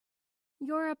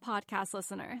You're a podcast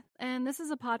listener, and this is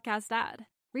a podcast ad.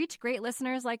 Reach great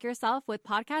listeners like yourself with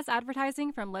podcast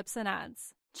advertising from Libsyn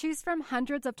Ads. Choose from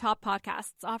hundreds of top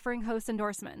podcasts offering host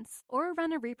endorsements, or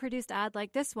run a reproduced ad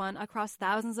like this one across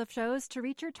thousands of shows to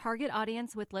reach your target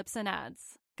audience with Libsyn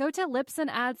Ads. Go to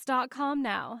libsynads.com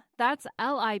now. That's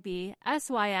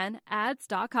LIBSYN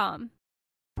ads.com.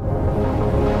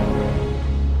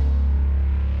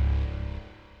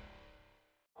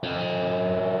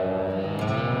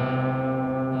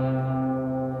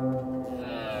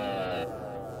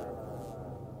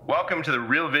 Welcome to the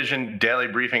Real Vision Daily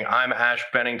Briefing. I'm Ash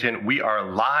Bennington. We are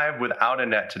live without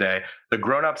Annette today. The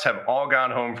grown-ups have all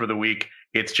gone home for the week.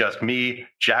 It's just me,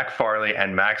 Jack Farley,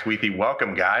 and Max Wheatley.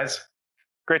 Welcome, guys.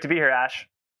 Great to be here, Ash.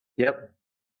 Yep.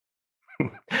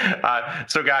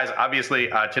 So, guys, obviously,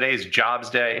 today's Jobs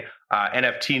Day.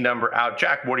 NFT number out.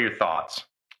 Jack, what are your thoughts?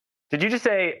 Did you just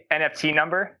say NFT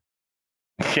number?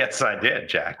 Yes, I did,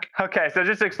 Jack. Okay, so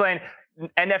just to explain,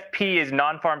 NFP is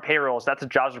non-farm payrolls. That's a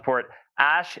jobs report.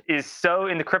 Ash is so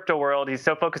in the crypto world. He's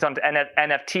so focused on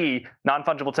NFT,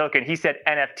 non-fungible token. He said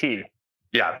NFT.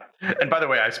 Yeah. And by the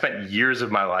way, I've spent years of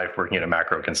my life working at a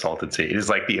macro consultancy. It is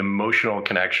like the emotional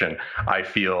connection I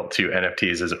feel to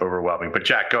NFTs is overwhelming. But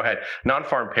Jack, go ahead.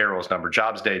 Non-farm payrolls number,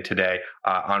 Jobs Day today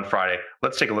on Friday.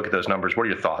 Let's take a look at those numbers. What are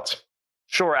your thoughts?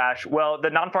 Sure, Ash. Well,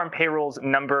 the non-farm payrolls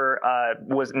number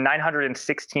was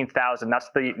 916,000.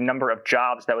 That's the number of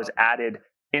jobs that was added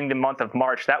in the month of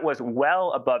March. That was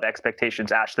well above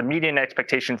expectations, Ash. The median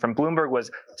expectation from Bloomberg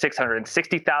was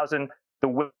 660,000.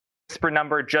 The whisper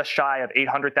number just shy of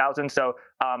 800,000. So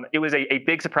it was a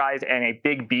big surprise and a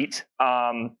big beat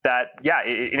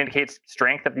it indicates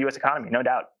strength of the U.S. economy, no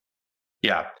doubt.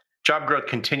 Yeah. Job growth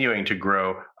continuing to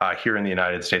grow here in the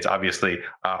United States, obviously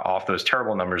off those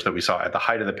terrible numbers that we saw at the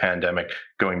height of the pandemic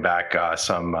going back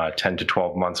some 10 to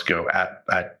 12 months ago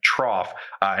at trough.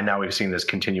 And now we've seen this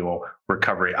continual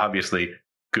recovery. Obviously,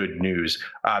 good news.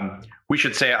 We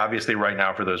should say, obviously, right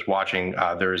now for those watching,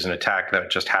 there is an attack that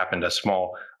just happened, a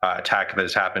small attack that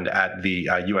has happened at the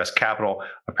U.S. Capitol.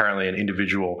 Apparently, an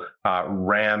individual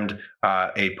rammed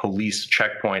a police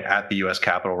checkpoint at the U.S.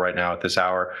 Capitol right now at this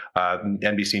hour.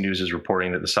 NBC News is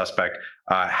reporting that the suspect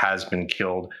has been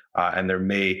killed, and there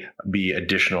may be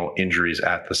additional injuries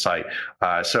at the site.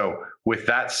 So with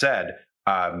that said,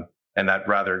 and that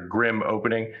rather grim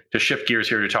opening, to shift gears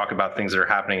here to talk about things that are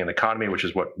happening in the economy, which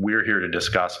is what we're here to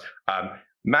discuss.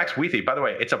 Max Wheatley, by the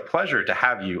way, it's a pleasure to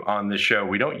have you on this show.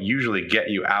 We don't usually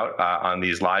get you out on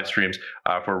these live streams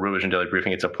for a Real Vision Daily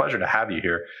Briefing. It's a pleasure to have you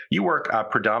here. You work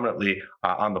predominantly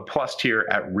on the plus tier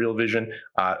at Real Vision,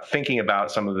 thinking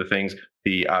about some of the things,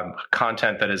 the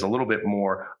content that is a little bit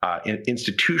more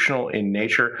institutional in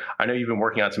nature. I know you've been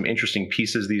working on some interesting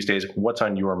pieces these days. What's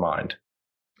on your mind?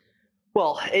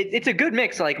 Well, it's a good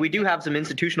mix. Like, we do have some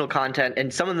institutional content,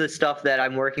 and some of the stuff that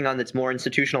I'm working on that's more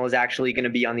institutional is actually going to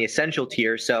be on the essential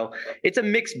tier. So it's a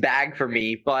mixed bag for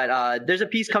me. But there's a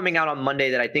piece coming out on Monday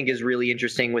that I think is really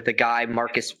interesting with a guy,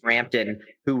 Marcus Frampton,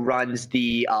 who runs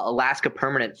the Alaska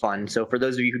Permanent Fund. So for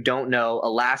those of you who don't know,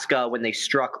 Alaska, when they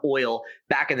struck oil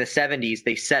back in the 70s,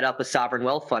 they set up a sovereign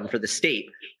wealth fund for the state,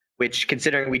 which,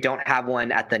 considering we don't have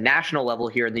one at the national level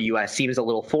here in the U.S., seems a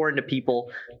little foreign to people.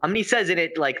 And he says in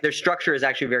it, like, their structure is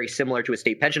actually very similar to a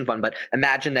state pension fund, but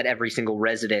imagine that every single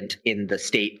resident in the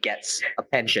state gets a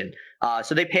pension.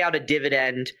 So they pay out a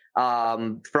dividend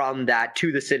from that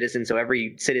to the citizen. So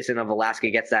every citizen of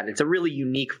Alaska gets that. It's a really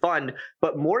unique fund,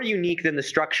 but more unique than the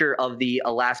structure of the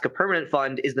Alaska Permanent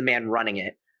Fund is the man running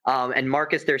it. And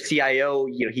Marcus, their CIO,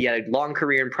 he had a long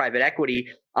career in private equity,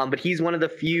 but he's one of the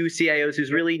few CIOs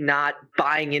who's really not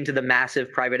buying into the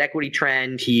massive private equity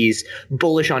trend. He's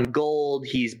bullish on gold.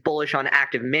 He's bullish on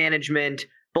active management,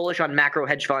 bullish on macro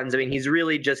hedge funds. I mean, he's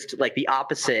really just like the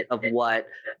opposite of what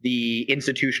the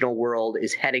institutional world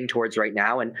is heading towards right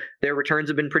now. And their returns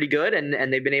have been pretty good,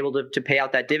 and they've been able to pay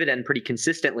out that dividend pretty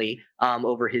consistently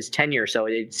over his tenure. So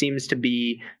it seems to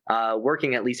be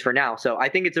working, at least for now. So I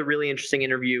think it's a really interesting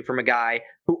interview from a guy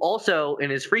who also, in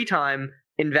his free time,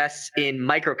 invests in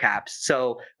microcaps.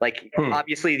 So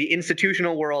obviously the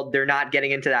institutional world, they're not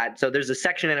getting into that. So there's a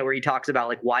section in it where he talks about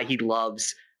like why he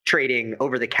loves trading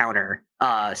over-the-counter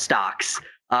stocks.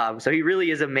 So he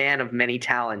really is a man of many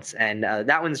talents, and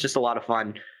that one's just a lot of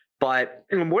fun. But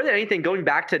more than anything, going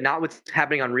back to not what's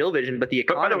happening on Real Vision, but the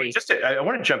economy. But by the way, I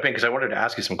want to jump in because I wanted to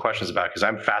ask you some questions about it, because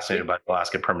I'm fascinated by the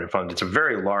Alaska Permanent Fund. It's a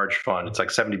very large fund. It's like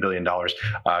 $70 billion,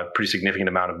 pretty significant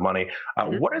amount of money.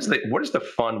 What is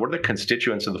the fund? What are the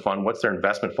constituents of the fund? What's their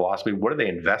investment philosophy? What do they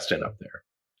invest in up there?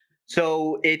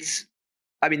 So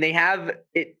they have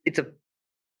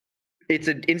it's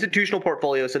an institutional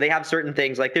portfolio. So they have certain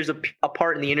things, like there's a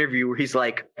part in the interview where he's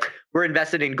like, we're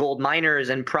invested in gold miners,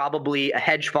 and probably a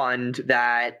hedge fund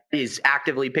that is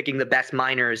actively picking the best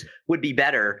miners would be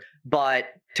better. But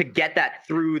to get that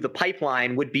through the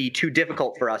pipeline would be too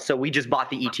difficult for us. So we just bought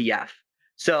the ETF.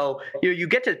 So you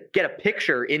get to get a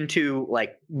picture into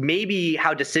like maybe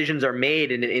how decisions are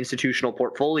made in an institutional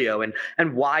portfolio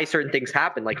and why certain things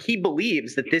happen. Like he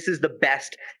believes that this is the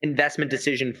best investment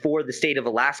decision for the state of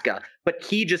Alaska, but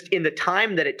he just, in the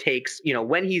time that it takes,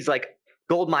 when he's like,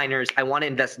 gold miners, I want to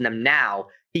invest in them now,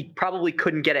 he probably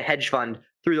couldn't get a hedge fund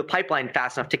through the pipeline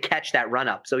fast enough to catch that run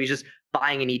up. So he's just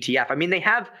buying an ETF. I mean, they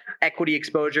have equity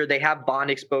exposure, they have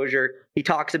bond exposure. He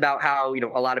talks about how,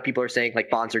 a lot of people are saying like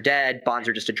bonds are dead, bonds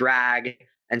are just a drag.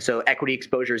 And so equity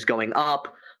exposure is going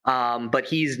up. But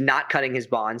he's not cutting his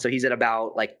bonds. So he's at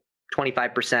about like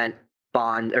 25%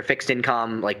 bond or fixed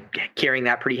income, like carrying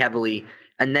that pretty heavily.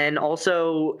 And then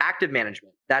also active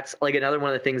management. That's like another one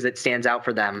of the things that stands out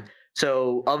for them.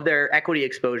 So of their equity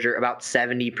exposure, about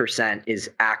 70% is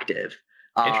active.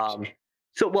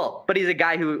 But he's a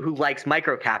guy who likes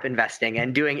microcap investing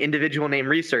and doing individual name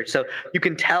research. So you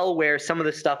can tell where some of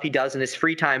the stuff he does in his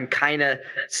free time kind of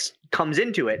comes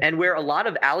into it, and where a lot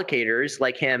of allocators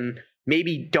like him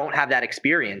maybe don't have that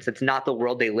experience. It's not the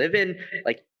world they live in.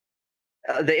 Like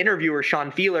the interviewer,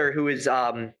 Sean Feeler, who is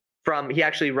he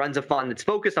actually runs a fund that's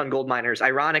focused on gold miners.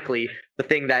 Ironically, the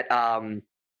thing that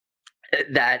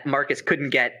Marcus couldn't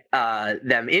get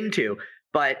them into.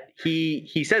 But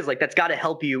he says like that's got to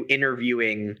help you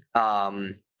interviewing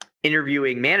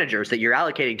managers that you're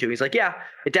allocating to. He's like, yeah,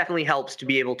 it definitely helps to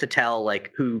be able to tell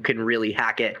like who can really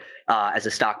hack it as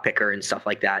a stock picker and stuff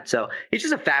like that. So he's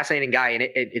just a fascinating guy, and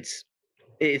it's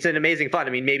an amazing fund.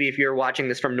 I mean, maybe if you're watching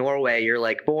this from Norway, you're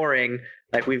like boring.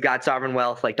 Like we've got sovereign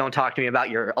wealth. Like don't talk to me about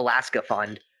your Alaska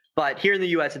fund. But here in the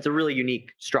U.S., it's a really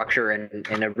unique structure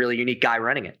and a really unique guy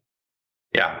running it.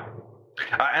 Yeah.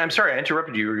 I'm sorry, I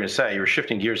interrupted you. You were going to say you were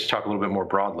shifting gears to talk a little bit more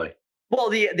broadly. Well,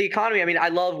 the economy, I mean, I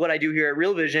love what I do here at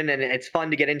Real Vision, and it's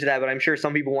fun to get into that, but I'm sure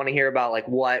some people want to hear about like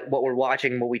what we're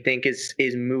watching, what we think is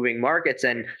moving markets.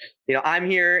 And, I'm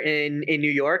here in New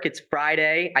York. It's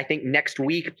Friday. I think next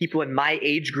week, people in my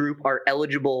age group are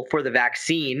eligible for the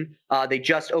vaccine. They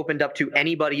just opened up to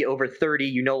anybody over 30.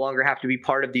 You no longer have to be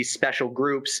part of these special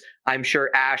groups. I'm sure,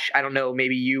 Ash, I don't know,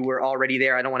 maybe you were already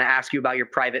there. I don't want to ask you about your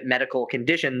private medical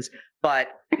conditions,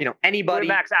 but, anybody.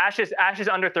 Max, Ash is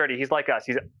under 30. He's like us.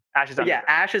 Ash is under. Yeah, 30.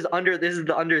 Ash is under. This is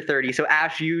the under 30. So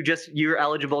Ash, you're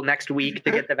eligible next week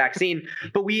to get the vaccine.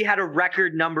 But we had a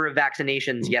record number of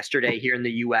vaccinations yesterday here in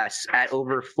the U.S. at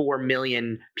over 4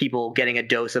 million people getting a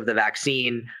dose of the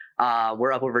vaccine.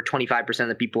 We're up over 25% of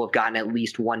the people have gotten at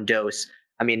least one dose.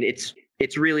 I mean,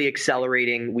 it's really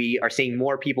accelerating. We are seeing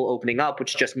more people opening up,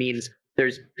 which just means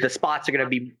the spots are going to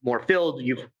be more filled.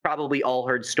 You've probably all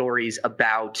heard stories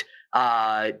about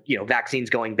vaccines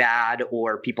going bad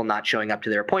or people not showing up to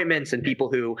their appointments, and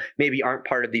people who maybe aren't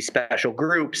part of these special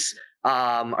groups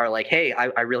are like, hey,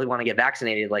 I really want to get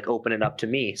vaccinated, like open it up to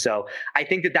me. So I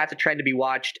think that that's a trend to be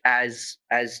watched as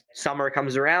summer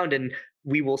comes around, and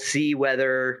we will see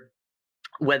whether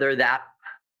that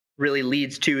really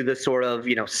leads to the sort of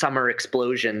summer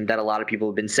explosion that a lot of people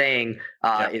have been saying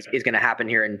is going to happen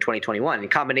here in 2021 in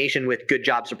combination with good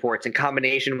jobs reports, in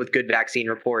combination with good vaccine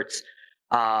reports.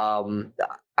 I'm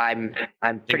pretty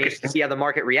interested to see how the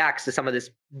market reacts to some of this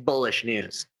bullish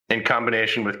news. In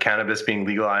combination with cannabis being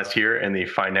legalized here in the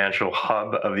financial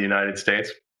hub of the United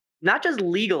States? Not just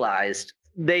legalized,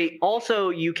 they also,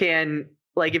 you can,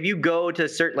 like if you go to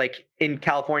certain, like in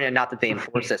California, not that they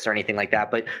enforce this or anything like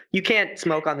that, but you can't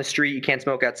smoke on the street, you can't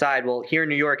smoke outside. Well, here in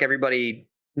New York, nobody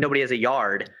has a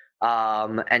yard.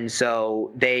 And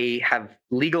so they have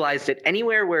legalized it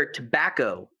anywhere where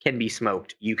tobacco can be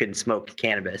smoked. You can smoke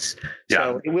cannabis. Yeah,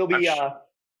 so it will be,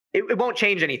 it won't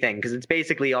change anything because it's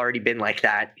basically already been like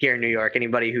that here in New York.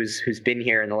 Anybody who's been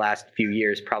here in the last few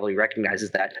years probably recognizes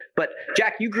that. But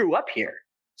Jack, you grew up here.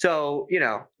 So,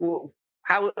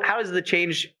 how has the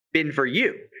change been for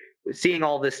you seeing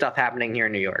all this stuff happening here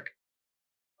in New York?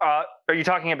 Are you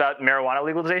talking about marijuana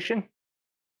legalization?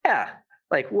 Yeah.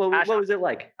 Like, what was it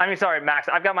like? I mean, sorry, Max,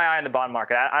 I've got my eye on the bond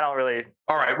market. I don't really.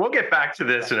 All right, we'll get back to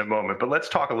this in a moment, but let's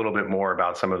talk a little bit more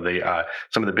about some of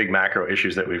the big macro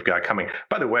issues that we've got coming.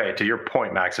 By the way, to your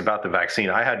point, Max, about the vaccine,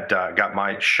 I had got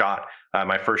my shot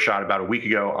my first shot about a week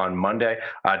ago on Monday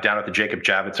down at the Jacob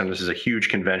Javits Center. This is a huge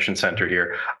convention center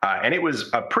here. And it was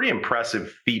a pretty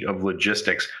impressive feat of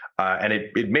logistics. And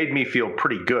it made me feel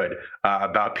pretty good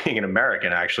about being an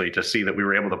American, actually, to see that we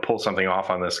were able to pull something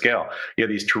off on this scale. You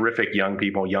know, these terrific young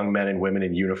people, young men and women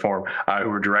in uniform who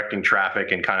were directing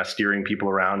traffic and kind of steering people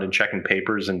around and checking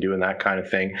papers and doing that kind of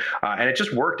thing. And it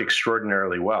just worked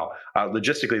extraordinarily well.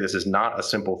 Logistically, this is not a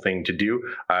simple thing to do.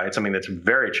 It's something that's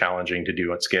very challenging to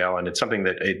do at scale. And it's something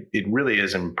that it really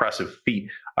is an impressive feat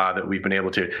that we've been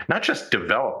able to not just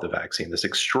develop the vaccine, this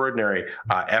extraordinary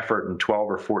effort in 12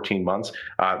 or 14 months.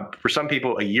 For some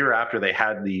people, a year after they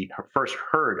had the first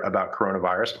heard about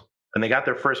coronavirus, and they got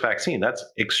their first vaccine. That's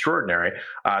extraordinary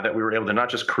that we were able to not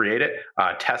just create it,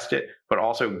 test it, but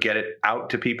also get it out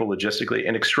to people logistically.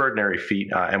 An extraordinary feat,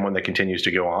 and one that continues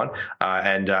to go on.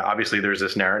 And obviously, there's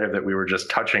this narrative that we were just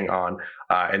touching on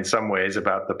in some ways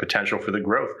about the potential for the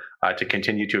growth to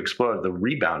continue to explode, the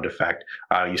rebound effect.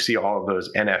 You see all of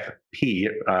those NFP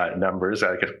numbers.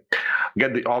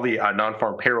 All the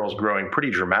non-farm payrolls growing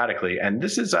pretty dramatically, and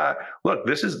this is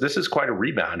this is quite a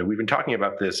rebound. And we've been talking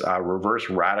about this reverse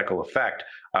radical effect.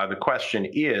 The question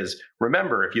is,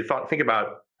 remember, if you think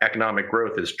about economic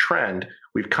growth as trend,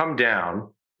 we've come down.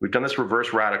 We've done this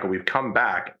reverse radical. We've come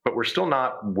back, but we're still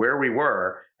not where we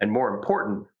were. And more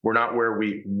important, we're not where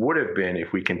we would have been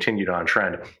if we continued on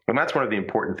trend. And that's one of the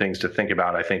important things to think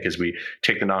about, I think, as we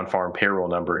take the non-farm payroll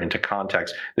number into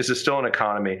context. This is still an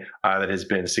economy that has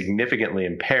been significantly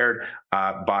impaired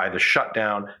by the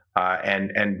shutdown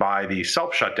and by the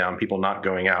self-shutdown, people not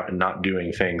going out and not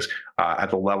doing things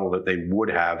at the level that they would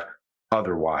have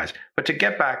otherwise. But to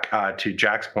get back to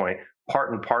Jack's point,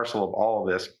 part and parcel of all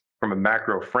of this, from a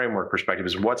macro framework perspective,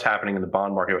 is what's happening in the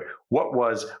bond market. What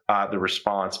was the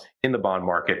response in the bond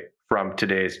market from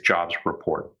today's jobs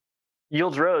report?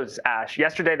 Yields rose, Ash.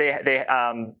 Yesterday they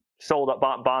bonds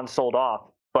sold off,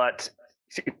 but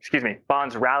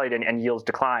bonds rallied and yields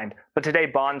declined. But today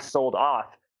bonds sold off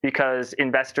because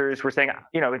investors were saying,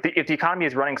 if the economy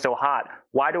is running so hot,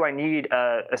 why do I need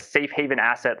a safe haven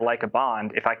asset like a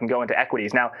bond if I can go into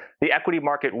equities? Now, the equity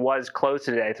market was closed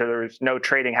today, so there was no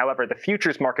trading. However, the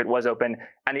futures market was open,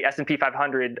 and the S&P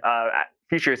 500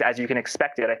 futures, as you can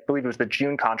expect it, I believe it was the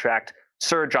June contract,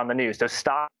 surged on the news. So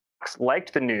stocks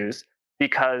liked the news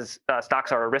because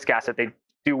stocks are a risk asset. They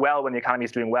do well when the economy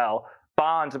is doing well.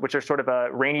 Bonds, which are sort of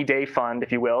a rainy day fund,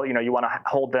 if you will, you want to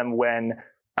hold them when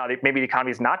maybe the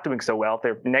economy is not doing so well.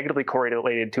 They're negatively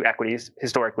correlated to equities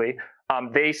historically.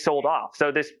 They sold off.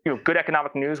 So this good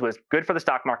economic news was good for the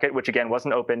stock market, which again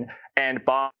wasn't open, and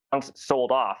bonds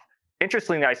sold off.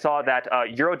 Interestingly, I saw that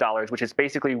Eurodollars, which is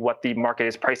basically what the market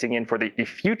is pricing in for the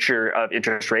future of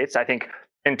interest rates. I think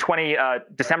in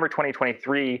December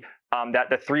 2023, that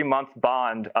the 3-month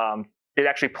bond, it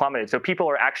actually plummeted. So people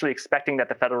are actually expecting that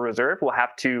the Federal Reserve will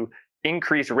have to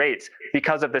increase rates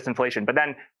because of this inflation. But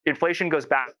then inflation goes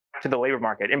back to the labor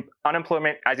market.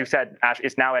 Unemployment, as you said, Ash,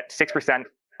 is now at 6%,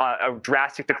 a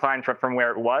drastic decline from where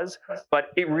it was.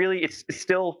 But it's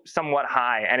still somewhat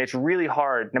high. And it's really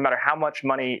hard, no matter how much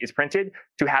money is printed,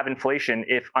 to have inflation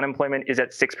if unemployment is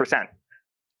at 6%.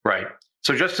 Right.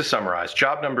 So just to summarize,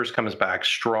 job numbers comes back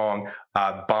strong,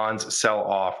 bonds sell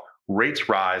off, rates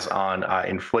rise on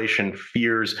inflation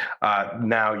fears.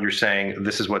 Now you're saying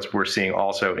this is what we're seeing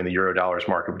also in the Eurodollars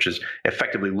market, which is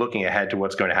effectively looking ahead to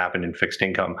what's going to happen in fixed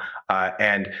income.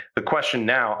 And the question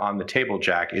now on the table,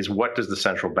 Jack, is what does the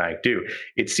central bank do?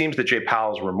 It seems that Jay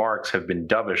Powell's remarks have been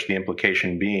dovish, the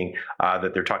implication being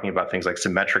that they're talking about things like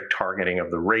symmetric targeting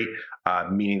of the rate,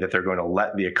 meaning that they're going to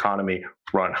let the economy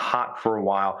run hot for a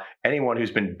while. Anyone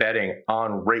who's been betting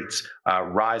on rates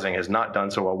rising has not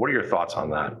done so well. What are your thoughts on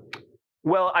that?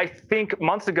 Well, I think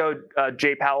months ago,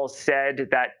 Jay Powell said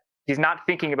that he's not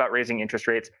thinking about raising interest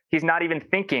rates. He's not even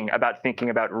thinking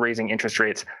about raising interest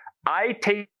rates. I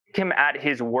take him at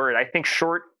his word. I think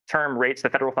short-term rates, the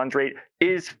federal funds rate,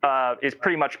 is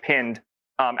pretty much pinned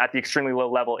at the extremely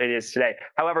low level it is today.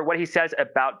 However, what he says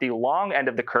about the long end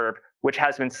of the curve, which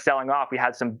has been selling off, we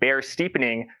had some bear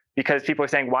steepening because people are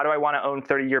saying, why do I want to own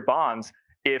 30-year bonds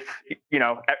if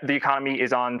the economy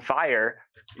is on fire?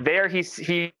 There,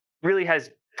 he really has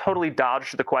totally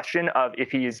dodged the question of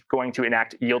if he is going to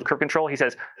enact yield curve control. He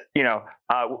says,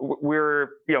 we're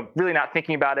really not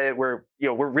thinking about it. We're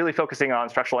really focusing on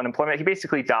structural unemployment. He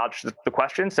basically dodged the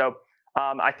question. So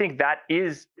I think that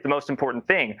is the most important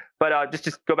thing. But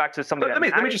just go back to something. Let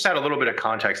me just add a little bit of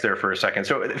context there for a second.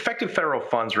 So effective federal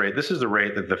funds rate, this is the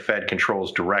rate that the Fed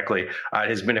controls directly. It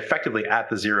has been effectively at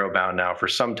the zero bound now for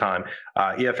some time.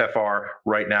 EFFR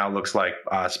right now looks like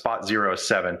spot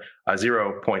 0.7.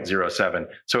 0.07.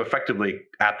 So effectively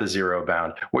at the zero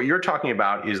bound. What you're talking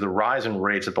about is the rise in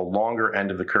rates at the longer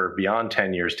end of the curve, beyond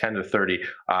 10 years, 10 to 30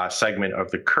 segment of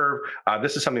the curve.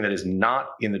 This is something that is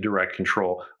not in the direct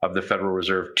control of the Federal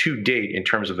Reserve to date in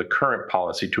terms of the current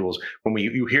policy tools. When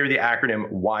you hear the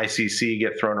acronym YCC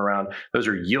get thrown around, those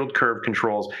are yield curve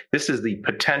controls. This is the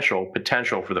potential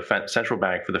for the central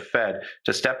bank, for the Fed,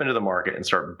 to step into the market and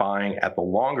start buying at the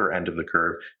longer end of the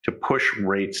curve to push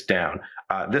rates down.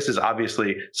 This is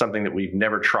obviously something that we've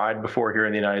never tried before here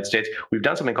in the United States. We've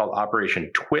done something called Operation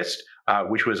Twist,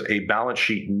 which was a balance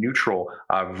sheet neutral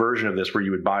version of this, where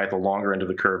you would buy at the longer end of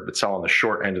the curve but sell on the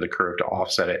short end of the curve to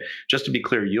offset it. Just to be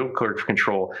clear, yield curve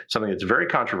control, something that's very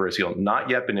controversial, not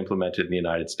yet been implemented in the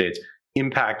United States.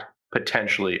 Impact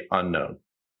potentially unknown.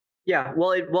 Yeah,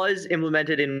 well, it was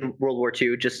implemented in World War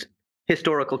II, just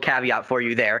historical caveat for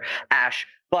you there, Ash.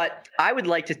 But I would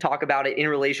like to talk about it in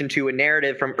relation to a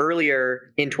narrative from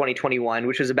earlier in 2021,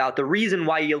 which was about the reason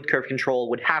why yield curve control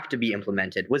would have to be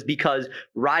implemented was because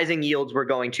rising yields were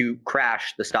going to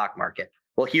crash the stock market.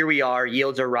 Well, here we are,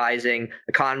 yields are rising,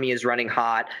 economy is running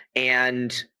hot,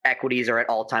 and equities are at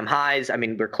all-time highs. I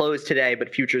mean, we're closed today,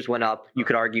 but futures went up. You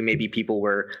could argue maybe people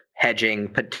were hedging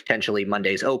potentially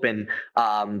Monday's open,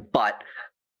 but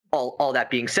all that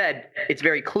being said, it's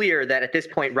very clear that at this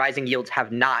point, rising yields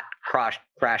have not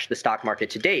crashed the stock market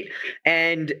to date.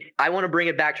 And I want to bring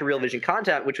it back to Real Vision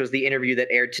Content, which was the interview that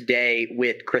aired today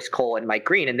with Chris Cole and Mike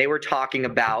Green. And they were talking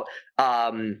about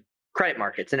credit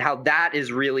markets and how that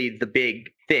is really the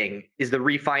big thing, is the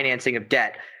refinancing of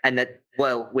debt. And that,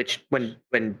 well, which when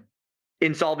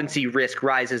insolvency risk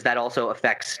rises, that also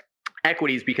affects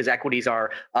equities, because equities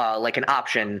are like an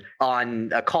option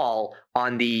on a call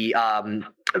on the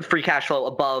free cash flow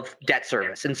above debt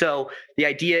service. And so the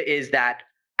idea is that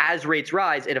as rates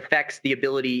rise, it affects the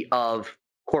ability of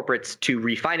corporates to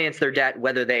refinance their debt,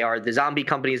 whether they are the zombie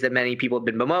companies that many people have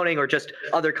been bemoaning or just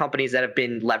other companies that have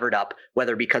been levered up,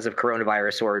 whether because of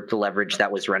coronavirus or the leverage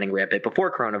that was running rampant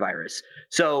before coronavirus.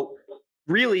 So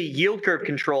really, yield curve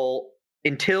control,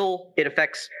 until it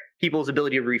affects people's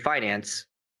ability to refinance,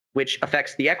 which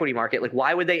affects the equity market, like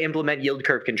why would they implement yield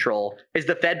curve control? Is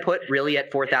the Fed put really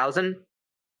at 4,000?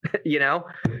 You know,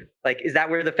 like, is that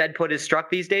where the Fed put is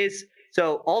struck these days?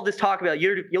 So all this talk about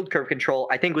yield curve control,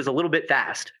 I think, was a little bit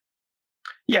fast.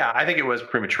 Yeah, I think it was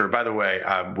premature. By the way,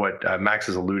 what Max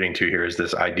is alluding to here is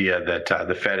this idea that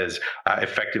the Fed is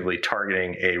effectively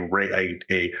targeting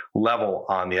a level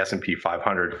on the S&P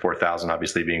 500, 4,000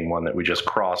 obviously being one that we just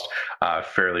crossed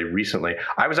fairly recently.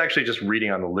 I was actually just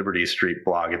reading on the Liberty Street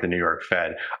blog at the New York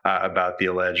Fed about the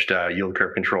alleged yield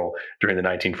curve control during the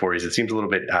 1940s. It seems a little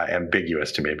bit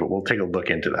ambiguous to me, but we'll take a look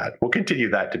into that. We'll continue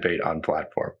that debate on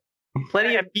platform.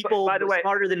 Plenty of people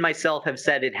smarter than myself have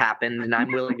said it happened, and I'm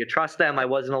willing to trust them. I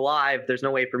wasn't alive. There's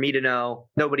no way for me to know.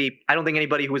 I don't think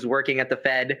anybody who was working at the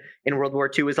Fed in World War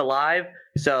II is alive.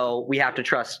 So we have to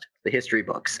trust the history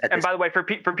books. And by the way, for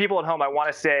people at home, I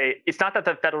want to say it's not that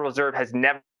the Federal Reserve has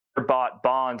never bought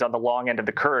bonds on the long end of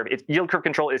the curve. Yield curve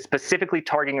control is specifically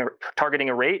targeting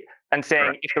a rate and saying,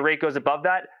 right, if the rate goes above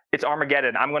that, it's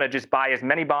Armageddon. I'm going to just buy as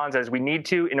many bonds as we need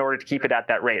to in order to keep it at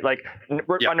that rate. Like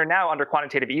we're under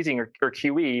quantitative easing or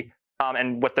QE,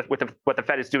 and what the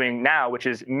Fed is doing now, which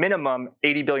is minimum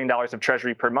 $80 billion of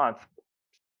Treasury per month.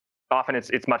 Often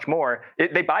it's much more.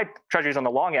 They buy treasuries on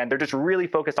the long end. They're just really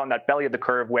focused on that belly of the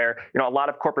curve where, a lot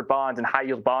of corporate bonds and high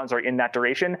yield bonds are in that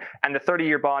duration. And the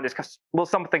 30-year bond is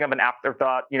something of an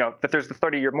afterthought, that there's the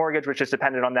 30-year mortgage, which is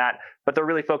dependent on that, but they're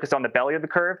really focused on the belly of the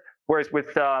curve. Whereas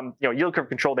with, yield curve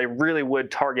control, they really would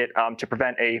target to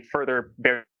prevent a further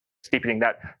bear steepening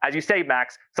that, as you say,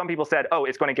 Max, some people said, oh,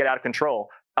 it's going to get out of control.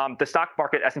 The stock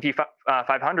market, S&P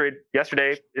 500,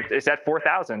 yesterday, it's at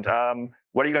 4,000.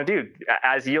 What are you going to do?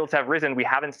 As yields have risen, we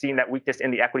haven't seen that weakness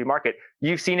in the equity market.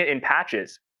 You've seen it in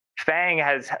patches. FANG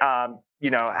has,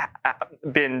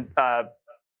 been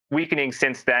weakening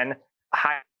since then.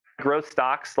 High growth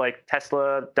stocks like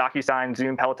Tesla, DocuSign,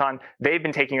 Zoom, Peloton, they've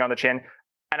been taking on the chin.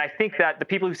 And I think that the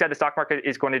people who said the stock market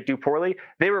is going to do poorly,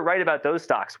 they were right about those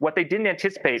stocks. What they didn't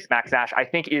anticipate, Max Nash, I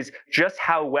think, is just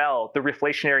how well the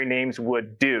reflationary names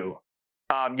would do.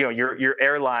 Your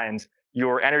airlines,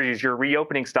 your energies, your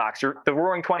reopening stocks, the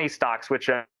Roaring 20s stocks, which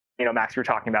Max, you were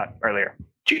talking about earlier.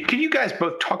 Can you guys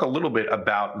both talk a little bit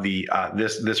about the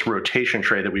this rotation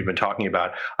trade that we've been talking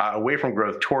about, away from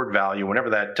growth toward value? Whenever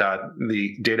that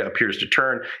the data appears to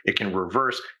turn, it can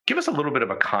reverse. Give us a little bit of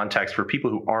a context for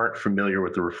people who aren't familiar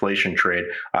with the reflation trade,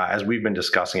 as we've been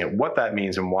discussing it, what that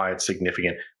means and why it's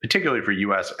significant, particularly for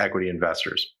U.S. equity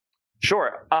investors.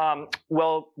 Sure.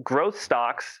 Well, growth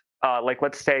stocks like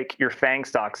let's take your FANG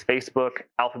stocks, Facebook,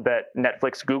 Alphabet,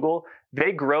 Netflix, Google,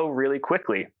 they grow really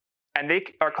quickly. And they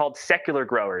are called secular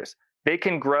growers. They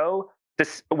can grow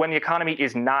when the economy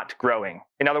is not growing.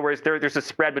 In other words, there's a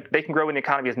spread, but they can grow when the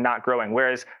economy is not growing.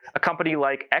 Whereas a company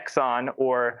like Exxon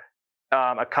or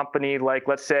a company like,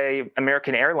 let's say,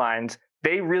 American Airlines,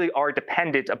 they really are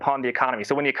dependent upon the economy.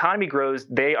 So when the economy grows,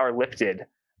 they are lifted.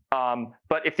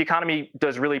 But if the economy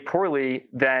does really poorly,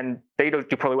 then they don't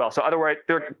do poorly well. So otherwise,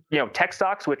 there are tech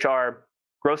stocks, which are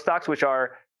growth stocks, which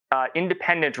are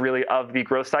independent really of the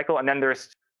growth cycle, and then there's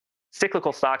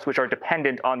cyclical stocks, which are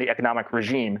dependent on the economic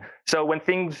regime. So when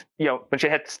things, when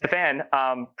shit hits the fan,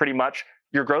 pretty much,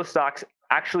 your growth stocks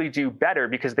actually do better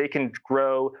because they can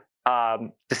grow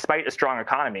despite a strong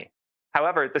economy.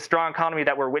 However, the strong economy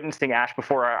that we're witnessing, Ash,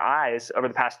 before our eyes over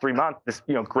the past 3 months, this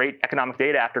great economic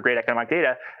data after great economic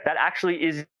data, that actually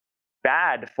is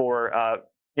bad for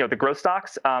the growth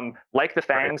stocks, like the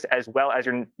FANGs, as well as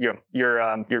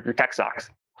your tech stocks.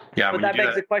 Yeah, but that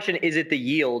begs the question: is it the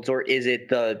yields, or is it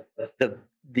the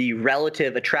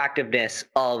relative attractiveness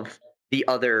of the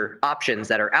other options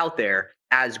that are out there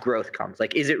as growth comes?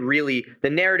 Like, is it really,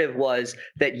 the narrative was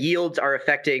that yields are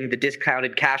affecting the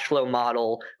discounted cash flow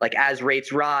model, like as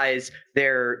rates rise,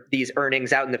 these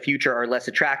earnings out in the future are less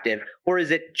attractive? Or is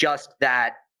it just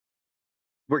that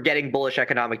we're getting bullish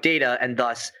economic data, and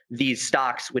thus these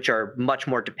stocks, which are much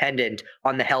more dependent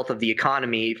on the health of the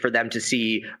economy for them to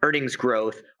see earnings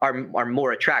growth, are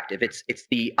more attractive? It's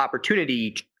the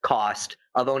opportunity cost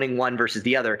of owning one versus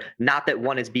the other, not that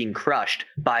one is being crushed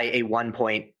by a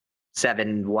 1.71%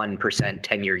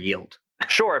 10-year yield.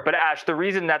 Sure, but Ash, the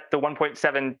reason that the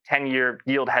 1.7 10-year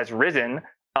yield has risen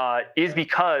is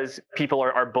because people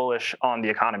are bullish on the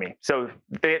economy. So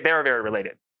they are very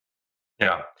related.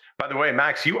 Yeah. By the way,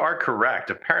 Max, you are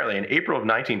correct. Apparently, in April of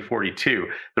 1942,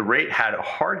 the rate had a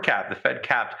hard cap. The Fed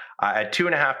capped at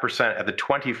 2.5% at the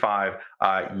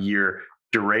 25-year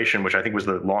duration, which I think was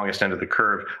the longest end of the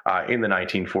curve in the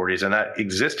 1940s. And that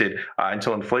existed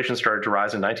until inflation started to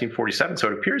rise in 1947. So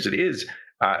it appears it is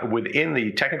within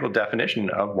the technical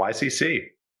definition of YCC.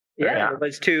 Yeah, it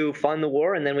was to fund the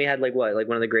war. And then we had like one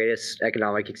of the greatest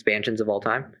economic expansions of all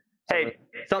time. Hey,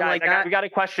 something guys, like that. We got a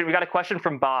question. We got a question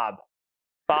from Bob.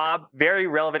 Bob, very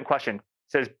relevant question.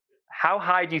 Says, how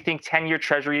high do you think 10-year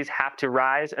treasuries have to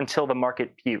rise until the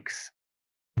market pukes?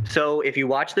 So if you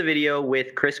watch the video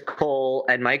with Chris Cole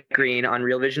and Mike Green on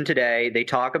Real Vision today, they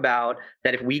talk about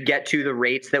that if we get to the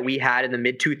rates that we had in the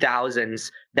mid-2000s,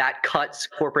 that cuts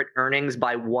corporate earnings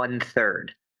by 1/3.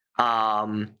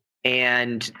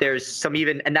 And there's some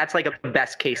and that's like a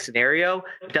best case scenario.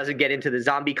 It doesn't get into the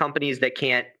zombie companies that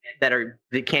can't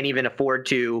even afford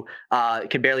to,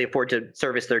 can barely afford to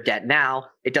service their debt now.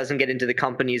 It doesn't get into the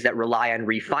companies that rely on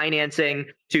refinancing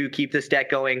to keep this debt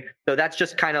going. So that's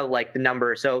just kind of like the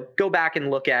number. So go back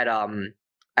and look at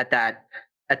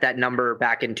that number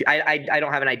back into, I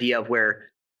don't have an idea of where,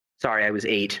 sorry, I was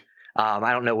 8.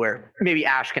 I don't know where, maybe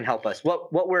Ash can help us.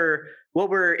 What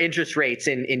were interest rates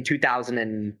in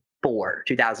 2004,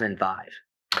 2005?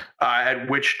 At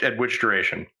which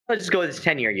duration? Let's just go with this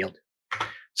 10-year yield.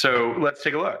 So let's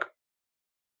take a look.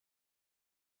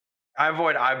 I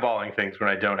avoid eyeballing things when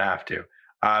I don't have to.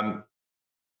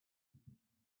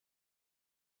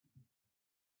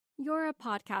 You're a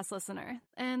podcast listener,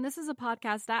 and this is a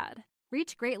podcast ad.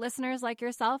 Reach great listeners like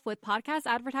yourself with podcast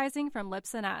advertising from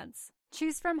Libsyn Ads.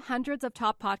 Choose from hundreds of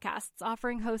top podcasts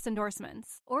offering host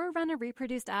endorsements, or run a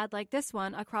reproduced ad like this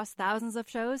one across thousands of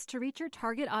shows to reach your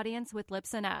target audience with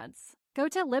Libsyn Ads. Go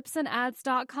to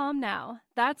libsynads.com now.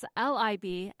 That's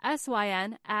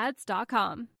LIBSYN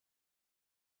ads.com.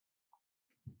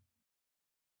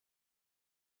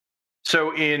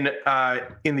 So in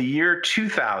the year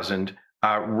 2000,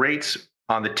 rates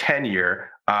on the 10-year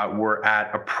were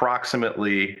at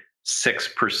approximately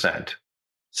 6%.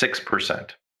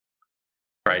 6%.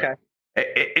 Right. Okay.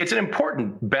 It's an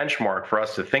important benchmark for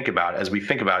us to think about as we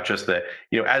think about just the,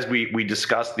 as we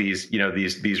discuss these,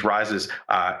 these rises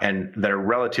and that are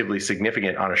relatively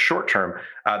significant on a short term.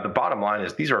 The bottom line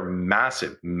is these are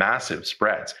massive, massive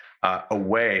spreads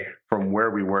away from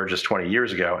where we were just 20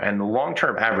 years ago. And the long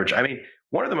term average, I mean,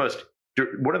 one of the most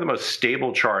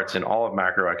stable charts in all of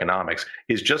macroeconomics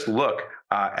is just look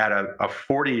at a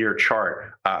 40-year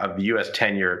chart of the U.S.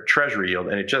 10-year Treasury yield,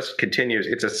 and it just continues.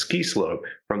 It's a ski slope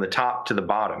from the top to the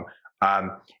bottom.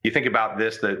 You think about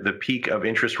this, the peak of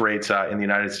interest rates in the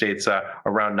United States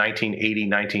around 1980,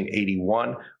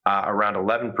 1981, around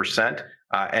 11%.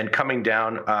 and coming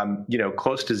down,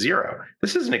 close to zero.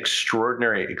 This is an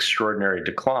extraordinary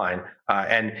decline.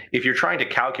 And if you're trying to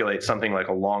calculate something like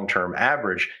a long-term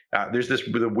average, there's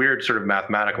the weird sort of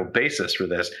mathematical basis for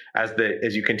this.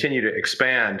 As you continue to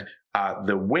expand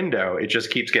the window, it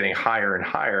just keeps getting higher and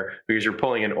higher because you're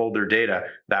pulling in older data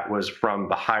that was from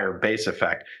the higher base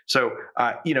effect. So,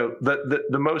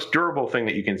 the most durable thing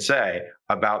that you can say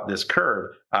about this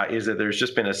curve is that there's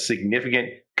just been a significant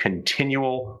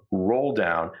continual roll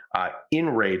down in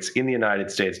rates in the United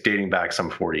States dating back some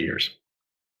 40 years.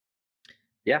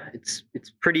 Yeah, it's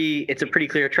a pretty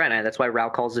clear trend. That's why Rao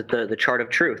calls it the chart of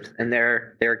truth. And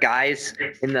there are guys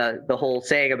in the whole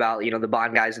saying about, the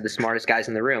bond guys are the smartest guys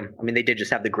in the room. I mean, they did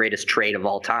just have the greatest trade of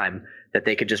all time that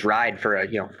they could just ride for a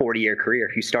 40-year career.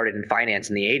 If you started in finance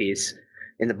in the 80s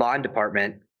in the bond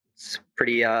department, it's a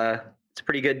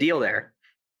pretty good deal there.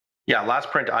 Yeah, last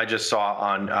print I just saw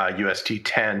on UST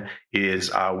 10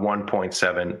 is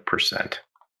 1.7%.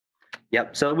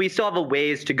 Yep. So we still have a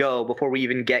ways to go before we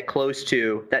even get close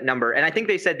to that number. And I think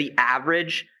they said the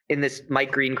average in this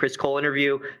Mike Green, Chris Cole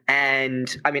interview.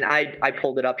 And I mean, I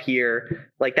pulled it up here.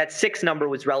 Like that 6 number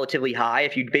was relatively high.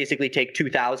 If you basically take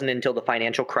 2000 until the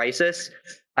financial crisis,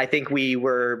 I think we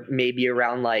were maybe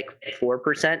around like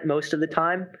 4% most of the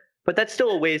time. But that's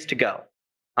still a ways to go.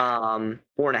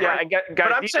 4.5. Yeah,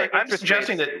 guys, but I'm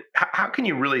suggesting that how can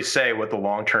you really say what the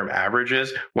long-term average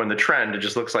is when the trend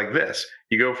just looks like this?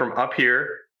 You go from up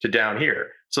here to down here.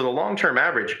 So the long-term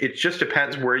average, it just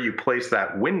depends where you place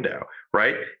that window,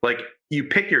 right? Like you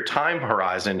pick your time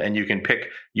horizon and you can pick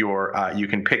your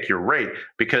rate,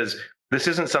 because this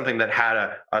isn't something that had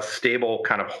a stable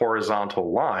kind of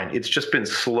horizontal line. It's just been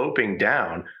sloping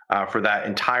down for that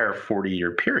entire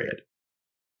 40-year period.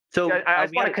 So I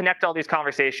just want to connect all these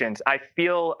conversations. I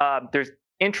feel there's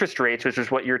interest rates, which is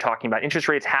what you're talking about. Interest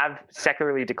rates have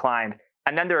secularly declined,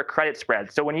 and then there are credit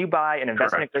spreads. So when you buy an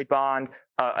investment-grade bond,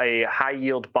 a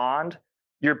high-yield bond,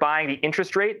 you're buying the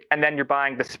interest rate, and then you're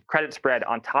buying the credit spread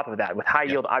on top of that, with high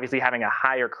yield obviously having a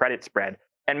higher credit spread.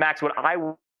 And Max, when I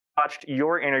watched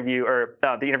your interview, or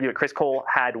the interview that Chris Cole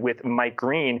had with Mike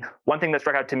Green, one thing that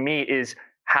struck out to me is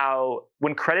how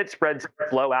when credit spreads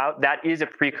blow out, that is a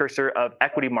precursor of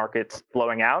equity markets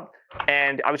blowing out.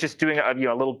 And I was just doing a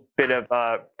little bit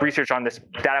of research on this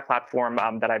data platform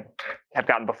that I have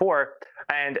gotten before,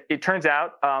 and it turns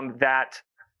out that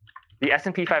the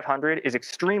S&P 500 is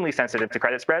extremely sensitive to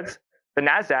credit spreads. The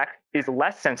NASDAQ is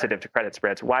less sensitive to credit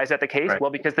spreads. Why is that the case? Right.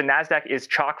 Well, because the NASDAQ is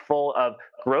chock full of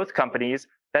growth companies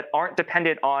that aren't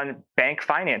dependent on bank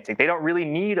financing. They don't really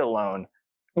need a loan.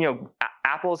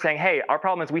 Apple is saying, hey, our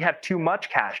problem is we have too much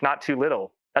cash, not too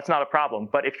little. That's not a problem.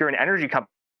 But if you're an energy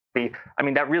company, I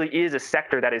mean, that really is a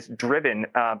sector that is driven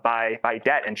by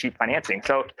debt and cheap financing.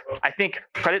 So I think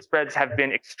credit spreads have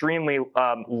been extremely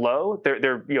low.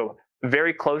 They're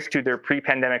very close to their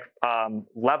pre-pandemic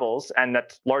levels, and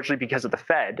that's largely because of the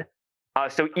Fed.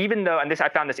 So even though, and I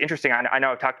found this interesting, I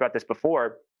know I've talked about this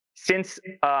before, since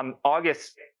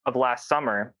August of last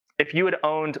summer, if you had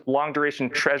owned long duration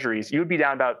treasuries, you would be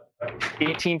down about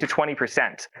 18 to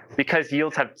 20% because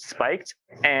yields have spiked,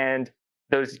 and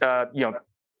those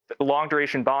long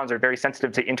duration bonds are very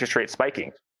sensitive to interest rate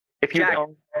spiking. If you Jack,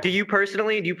 do you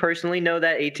personally know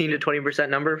that 18 to 20%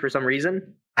 number for some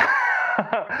reason?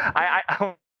 I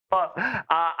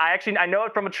know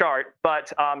it from a chart,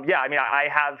 but I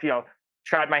have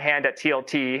tried my hand at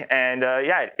TLT, and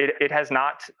it has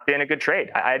not been a good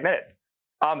trade. I admit it.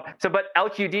 But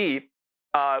LQD,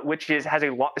 which has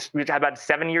about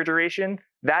 7-year duration,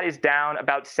 that is down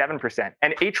about 7%.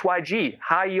 And HYG,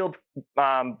 high yield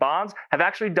bonds, have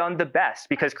actually done the best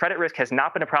because credit risk has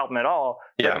not been a problem at all.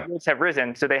 Yeah. Yields have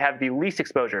risen, so they have the least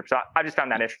exposure. So I just found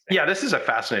that interesting. Yeah, this is a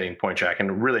fascinating point, Jack,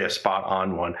 and really a spot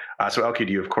on one. So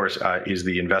LQD, of course, is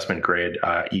the investment grade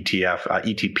ETF,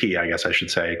 ETP, I guess I should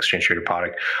say, exchange traded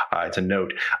product. It's a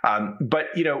note. But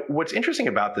what's interesting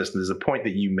about this is the point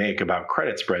that you make about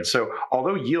credit spreads. So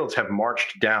although yields have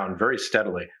marched down very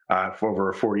steadily for over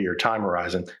a 40-year time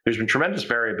horizon, there's been tremendous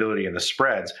variability in the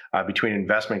spreads between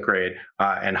investment grade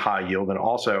and high yield, and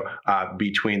also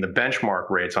between the benchmark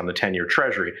rates on the 10-year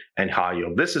Treasury and high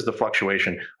yield. This is the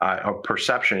fluctuation of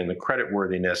perception in the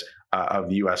creditworthiness of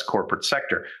the U.S. corporate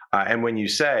sector. And when you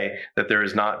say that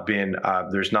there's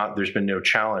been no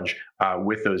challenge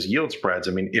with those yield spreads,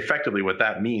 I mean, effectively what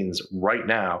that means right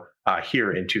now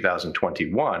here in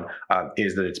 2021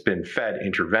 is that it's been Fed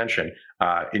intervention,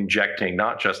 injecting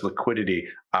not just liquidity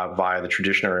via the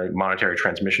traditional monetary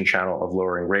transmission channel of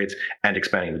lowering rates and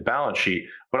expanding the balance sheet,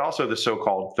 but also the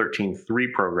so-called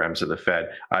 13-3 programs of the Fed,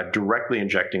 directly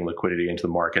injecting liquidity into the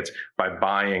markets by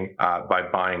buying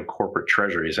corporate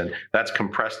treasuries. And that's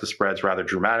compressed the spreads rather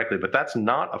dramatically, but that's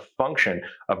not a function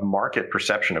of market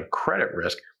perception of credit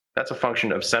risk. That's a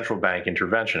function of central bank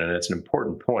intervention. And it's an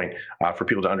important point for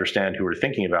people to understand who are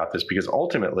thinking about this, because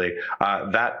ultimately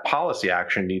that policy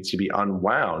action needs to be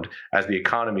unwound as the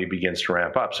economy begins to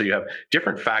ramp up. So you have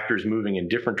different factors moving in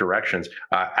different directions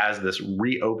as this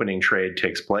reopening trade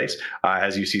takes place,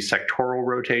 as you see sectoral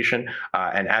rotation,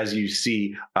 and as you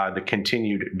see the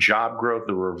continued job growth,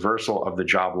 the reversal of the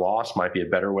job loss might be a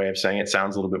better way of saying it.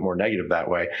 Sounds a little bit more negative that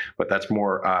way, but that's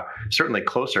more certainly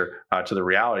closer to the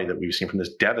reality that we've seen from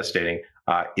this devastating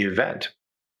event.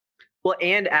 Well,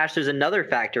 and Ash, there's another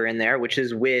factor in there, which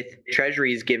is with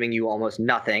treasuries giving you almost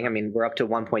nothing. I mean, we're up to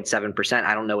 1.7%.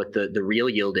 I don't know what the real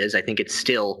yield is. I think it's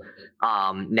still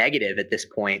negative at this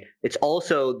point. It's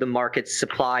also the market's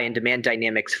supply and demand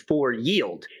dynamics for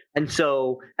yield. And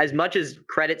so as much as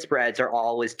credit spreads are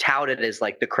always touted as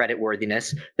like the credit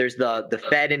worthiness, there's the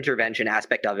Fed intervention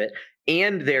aspect of it.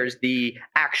 And there's the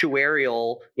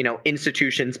actuarial,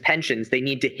 institutions, pensions, they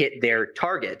need to hit their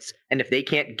targets. And if they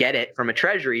can't get it from a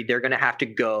treasury, they're going to have to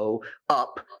go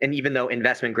up. And even though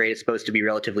investment grade is supposed to be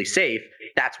relatively safe,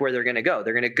 that's where they're going to go.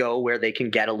 They're going to go where they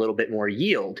can get a little bit more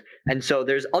yield. And so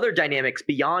there's other dynamics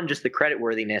beyond just the credit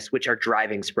worthiness, which are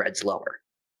driving spreads lower.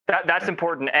 That's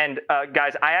important. And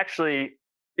guys, I actually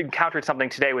encountered something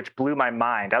today which blew my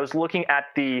mind. I was looking at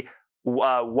the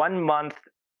 1 month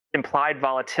implied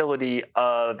volatility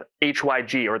of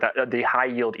HYG, or the high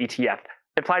yield ETF.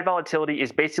 Implied volatility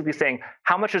is basically saying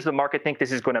how much does the market think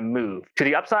this is going to move to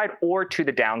the upside or to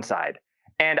the downside.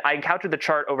 And I encountered the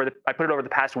chart I put it over the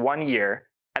past 1 year,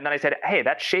 and then I said, hey,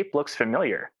 that shape looks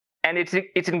familiar. And it's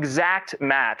an exact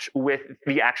match with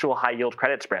the actual high yield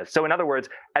credit spreads. So in other words,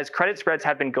 as credit spreads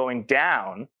have been going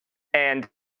down and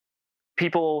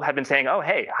people have been saying, oh,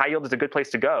 hey, high yield is a good place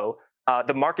to go,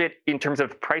 the market in terms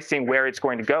of pricing where it's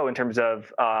going to go in terms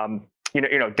of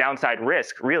downside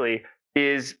risk really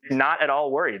is not at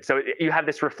all worried. So you have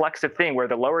this reflexive thing where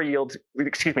the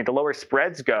lower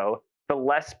spreads go, the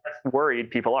less worried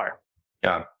people are.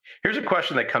 Yeah. Here's a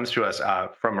question that comes to us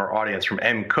from our audience, from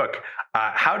M. Cook.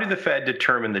 How did the Fed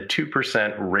determine the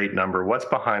 2% rate number? What's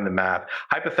behind the math?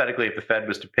 Hypothetically, if the Fed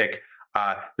was to pick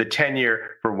the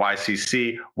 10-year for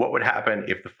YCC, what would happen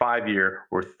if the 5-year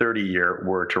or 30-year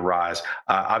were to rise?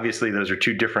 Obviously, those are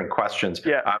two different questions.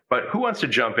 Yeah. But who wants to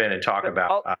jump in and talk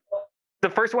about? The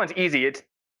first one's easy. It's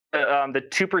the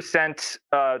 2%.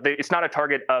 It's not a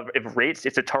target of rates.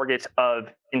 It's a target of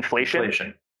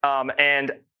inflation.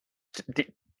 And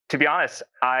to be honest,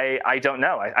 I don't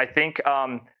know. I think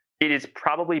it is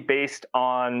probably based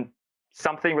on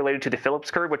something related to the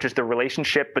Phillips curve, which is the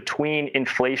relationship between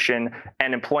inflation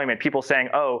and employment. People saying,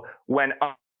 oh, when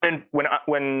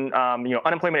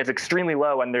unemployment is extremely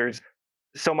low and there's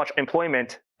so much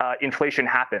employment, inflation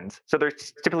happens. So there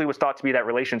typically was thought to be that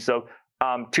relation. So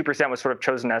 2% was sort of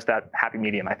chosen as that happy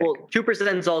medium, I think. Well,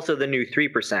 2% is also the new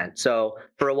 3%. So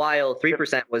for a while,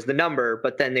 3% was the number,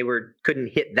 but then they couldn't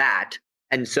hit that.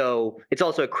 And so it's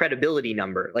also a credibility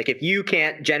number. Like if you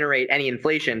can't generate any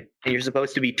inflation and you're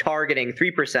supposed to be targeting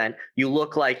 3%, you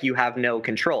look like you have no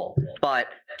control. But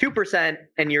 2%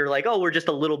 and you're like, oh, we're just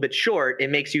a little bit short, it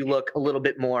makes you look a little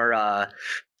bit more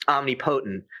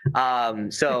omnipotent.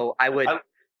 So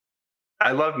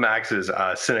I love Max's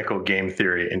cynical game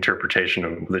theory interpretation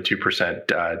of the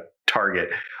 2%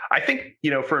 target. I think,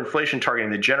 for inflation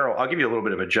targeting, I'll give you a little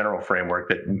bit of a general framework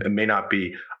that may not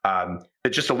be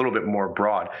it's just a little bit more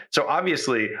broad. So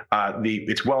obviously,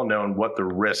 it's well known what the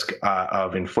risk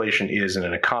of inflation is in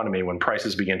an economy when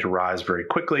prices begin to rise very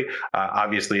quickly.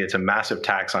 Obviously, it's a massive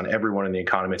tax on everyone in the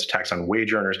economy. It's a tax on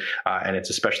wage earners, and it's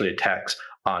especially a tax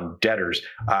on debtors.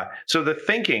 So the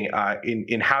thinking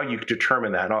in how you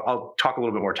determine that, and I'll talk a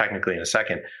little bit more technically in a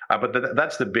second, but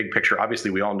that's the big picture.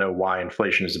 Obviously, we all know why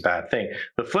inflation is a bad thing.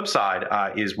 The flip side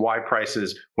is why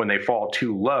prices, when they fall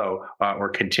too low or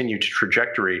continue to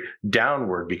trajectory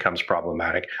downward, becomes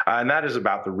problematic. And that is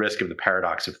about the risk of the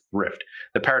paradox of thrift.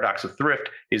 The paradox of thrift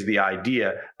is the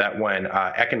idea that when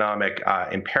economic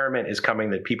impairment is coming,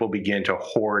 that people begin to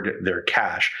hoard their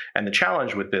cash. And the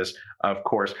challenge with this, of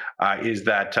course, is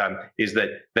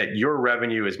that your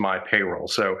revenue is my payroll.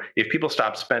 So if people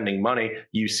stop spending money,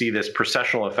 you see this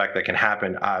processional effect that can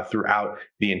happen throughout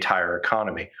the entire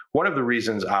economy. One of the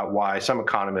reasons why some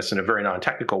economists, in a very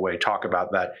non-technical way, talk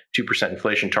about that 2%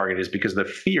 inflation target is because the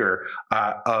fear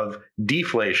of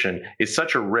deflation is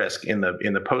such a risk in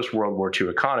the post-World War II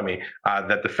economy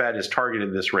that the Fed has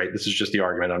targeted this rate. This is just the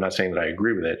argument. I'm not saying that I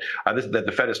agree with it. That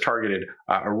the Fed has targeted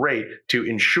a rate to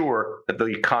ensure that the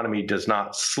economy does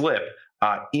not slip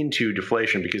into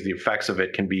deflation, because the effects of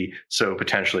it can be so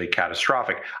potentially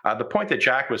catastrophic. The point that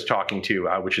Jack was talking to,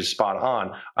 which is spot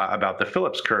on about the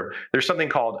Phillips curve, there's something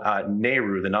called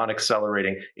NAIRU, the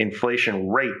non-accelerating inflation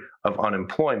rate of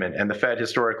unemployment. And the Fed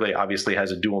historically obviously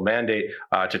has a dual mandate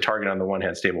to target, on the one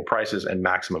hand, stable prices and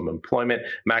maximum employment.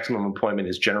 Maximum employment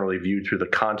is generally viewed through the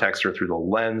context or through the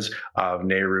lens of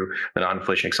NAIRU, the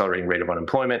non-inflation accelerating rate of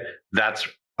unemployment. That's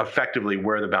effectively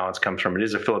where the balance comes from. It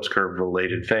is a Phillips curve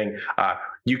related thing.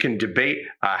 You can debate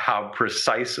how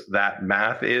precise that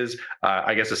math is.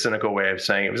 I guess a cynical way of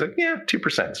saying it was like,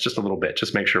 2%. It's just a little bit.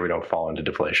 Just make sure we don't fall into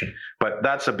deflation. But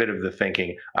that's a bit of the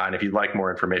thinking. And if you'd like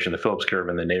more information, the Phillips curve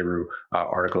and the NAIRU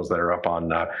articles that are up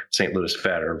on St. Louis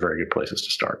Fed are very good places to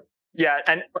start. Yeah,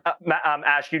 and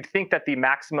Ash, you'd think that the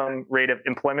maximum rate of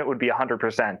employment would be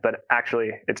 100%, but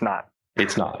actually it's not.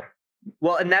 It's not.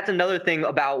 Well, and that's another thing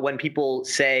about when people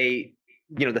say,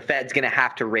 the Fed's going to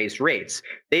have to raise rates.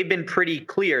 They've been pretty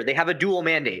clear. They have a dual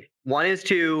mandate. One is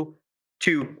to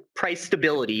price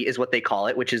stability is what they call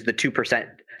it, which is the 2%.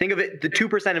 Think of it, the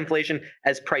 2% inflation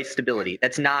as price stability.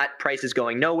 That's not prices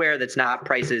going nowhere. That's not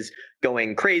prices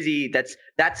going crazy. That's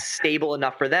stable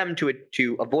enough for them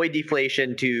to avoid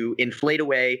deflation, to inflate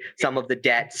away some of the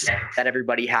debts that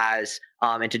everybody has,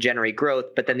 and to generate growth.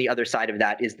 But then the other side of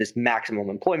that is this maximum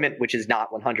employment, which is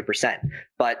not 100%.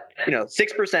 But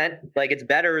 6%, like, it's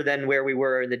better than where we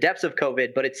were in the depths of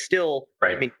COVID, but it's still,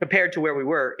 right. I mean, compared to where we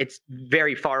were, it's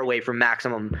very far away from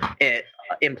maximum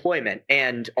employment.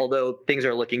 And although things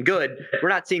are looking good, we're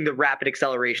not seeing the rapid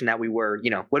acceleration that we were,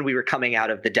 when we were coming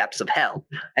out of the depths of hell.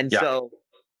 And so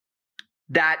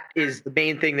that is the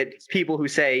main thing that people who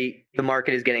say the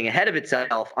market is getting ahead of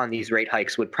itself on these rate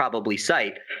hikes would probably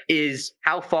cite, is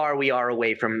how far we are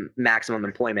away from maximum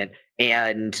employment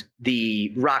and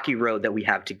the rocky road that we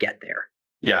have to get there.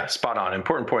 Yeah, spot on.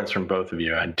 Important points from both of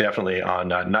you, and definitely not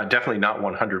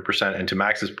 100%. And to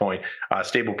Max's point,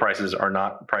 stable prices are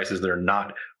not prices that are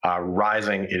not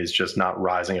rising. It is just not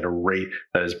rising at a rate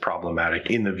that is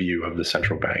problematic in the view of the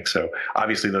central bank. So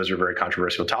obviously, those are very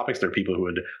controversial topics. There are people who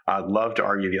would love to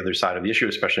argue the other side of the issue,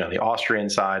 especially on the Austrian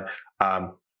side,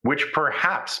 which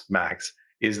perhaps, Max,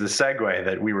 is the segue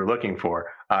that we were looking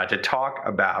for to talk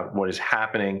about what is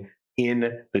happening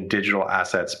in the digital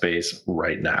asset space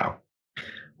right now.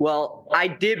 Well,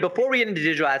 before we get into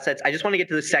digital assets, I just want to get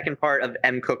to the second part of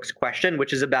M. Cook's question,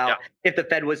 which is about if the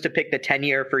Fed was to pick the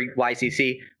 10-year for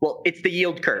YCC. Well, it's the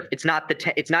yield curve. It's not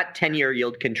 10-year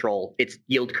yield control. It's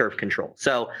yield curve control.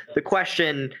 So the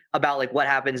question about what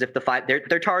happens if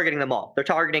they're targeting them all. They're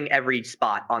targeting every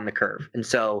spot on the curve. And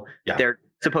so they're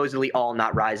supposedly all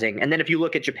not rising. And then if you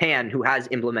look at Japan, who has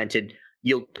implemented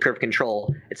yield curve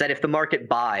control, it's that if the market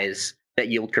buys that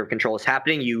yield curve control is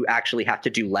happening, you actually have to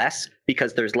do less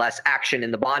because there's less action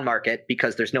in the bond market,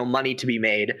 because there's no money to be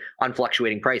made on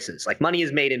fluctuating prices. Like, money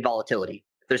is made in volatility.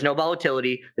 If there's no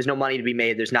volatility, there's no money to be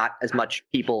made. There's not as much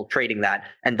people trading that.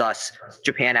 And thus,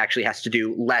 Japan actually has to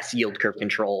do less yield curve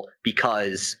control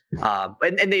because,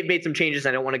 and they've made some changes.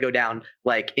 I don't want to go down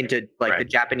into the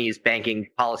Japanese banking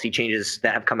policy changes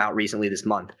that have come out recently this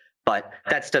month. But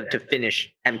that's to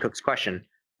finish M. Cook's question.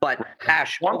 But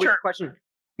Ash, what was your question?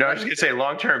 No, I was going to say,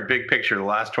 long-term, big picture, the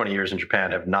last 20 years in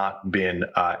Japan have not been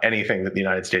anything that the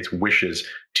United States wishes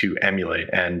to emulate.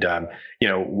 And,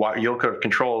 what yield curve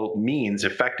control means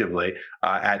effectively,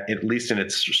 at least in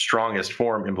its strongest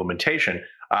form implementation,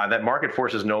 that market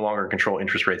forces no longer control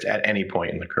interest rates at any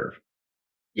point in the curve.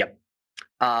 Yep.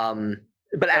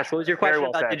 But Ash, what was your question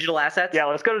about digital assets? Yeah,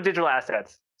 let's go to digital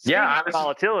assets.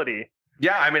 Volatility.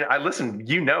 Yeah, I mean, listen,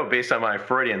 based on my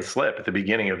Freudian slip at the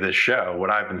beginning of this show, what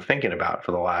I've been thinking about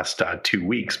for the last 2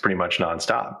 weeks, pretty much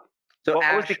nonstop. So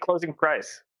what was the closing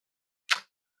price?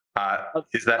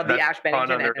 Is that of the Ash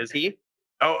Bennington NFT?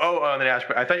 On the Ash.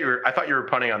 I thought you were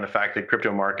punning on the fact that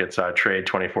crypto markets trade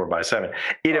 24/7.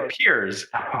 It appears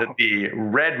that the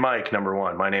red mic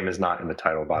 #1. My name is not in the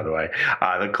title, by the way.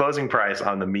 The closing price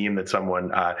on the meme that someone,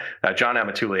 John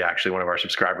Amatuli, actually one of our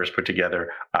subscribers, put together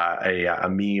a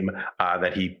meme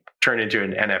that he turned into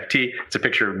an NFT. It's a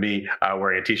picture of me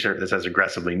wearing a T-shirt that says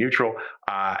aggressively neutral,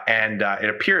 and it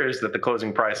appears that the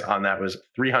closing price on that was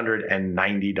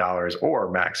 $390, or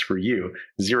Max for you,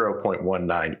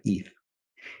 0.19 ETH.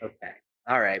 Okay.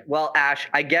 All right. Well, Ash,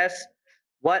 I guess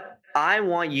what I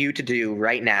want you to do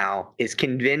right now is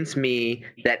convince me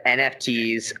that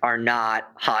NFTs are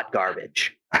not hot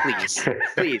garbage. Please.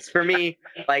 Please. For me,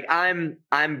 like I'm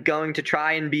going to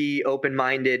try and be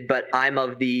open-minded, but I'm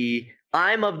of the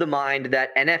mind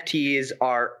that NFTs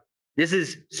are this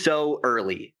is so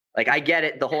early. Like I get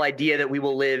it, the whole idea that we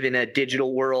will live in a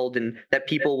digital world and that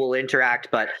people will interact,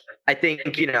 but I think,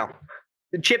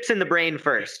 the chips in the brain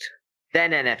first,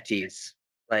 then NFTs.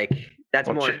 Like that's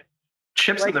Well, more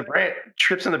chips like, in the brain.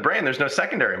 Chips in the brain. There's no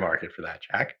secondary market for that,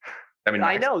 Jack. I mean,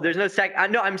 I know there's no I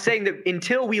know. I'm saying that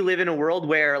until we live in a world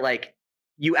where like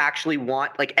you actually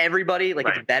want like everybody like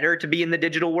Right. It's better to be in the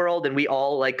digital world and we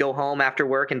all like go home after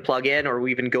work and plug in, or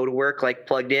we even go to work like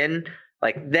plugged in.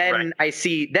 Like then Right. I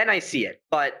see it,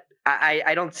 but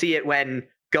I don't see it when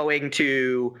going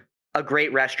to a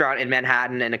great restaurant in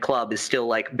Manhattan and a club is still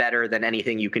like better than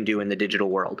anything you can do in the digital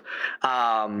world.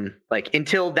 Like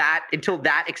until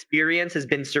that experience has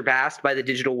been surpassed by the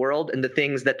digital world and the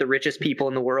things that the richest people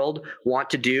in the world want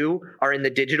to do are in the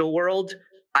digital world,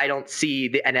 I don't see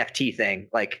the NFT thing.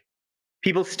 Like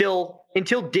people still,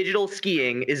 until digital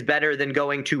skiing is better than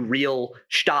going to real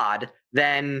Stad,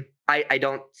 then I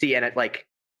don't see it like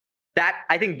that.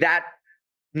 I think that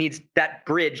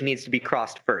bridge needs to be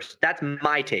crossed first. That's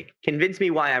my take. Convince me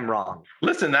why I'm wrong.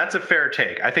 Listen, that's a fair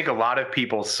take. I think a lot of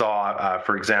people saw,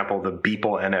 for example, the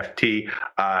Beeple NFT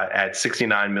at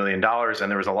 $69 million, and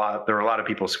there were a lot of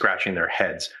people scratching their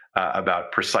heads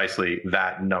about precisely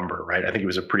that number, right? I think it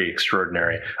was a pretty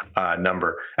extraordinary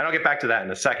number, and I'll get back to that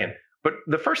in a second. But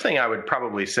the first thing I would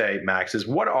probably say, Max, is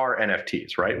what are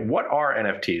NFTs, right? What are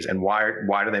NFTs, and why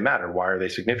do they matter? Why are they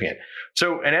significant?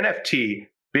 So an NFT,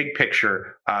 big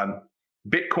picture,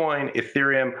 Bitcoin,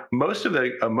 Ethereum, most of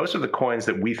the coins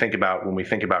that we think about when we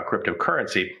think about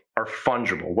cryptocurrency are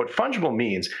fungible. What fungible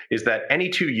means is that any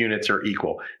two units are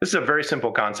equal. This is a very simple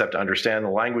concept to understand. The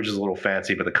language is a little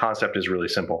fancy, but the concept is really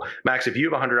simple. Max, if you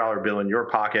have a $100 bill in your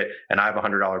pocket and I have a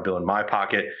 $100 bill in my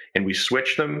pocket and we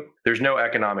switch them, there's no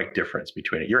economic difference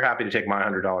between it. You're happy to take my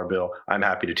 $100 bill. I'm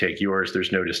happy to take yours.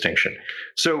 There's no distinction.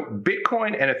 So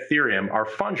Bitcoin and Ethereum are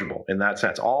fungible in that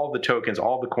sense. All the tokens,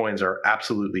 all the coins are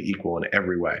absolutely equal in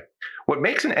every way. What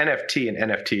makes an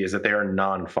NFT is that they are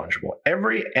non-fungible.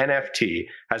 Every NFT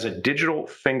has a digital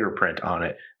fingerprint on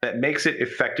it that makes it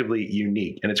effectively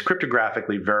unique, and it's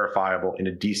cryptographically verifiable in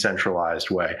a decentralized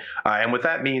way. And what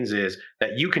that means is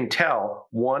that you can tell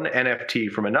one NFT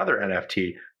from another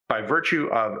NFT by virtue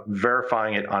of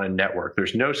verifying it on a network.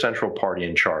 There's no central party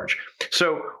in charge.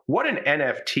 So what an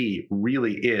NFT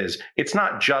really is, it's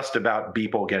not just about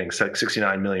Beeple getting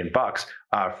 $69 million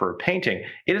for a painting.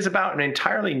 It is about an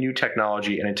entirely new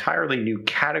technology, an entirely new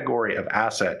category of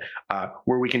asset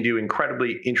where we can do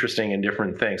incredibly interesting and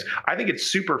different things. I think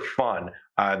it's super fun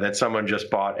that someone just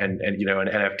bought an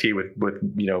NFT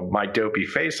with my dopey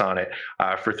face on it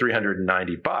for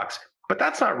 $390. But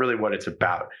that's not really what it's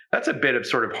about. That's a bit of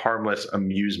sort of harmless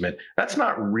amusement. That's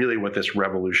not really what this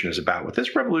revolution is about. What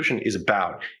this revolution is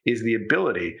about is the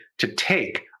ability to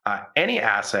take any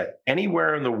asset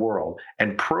anywhere in the world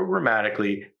and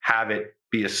programmatically have it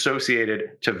be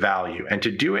associated to value, and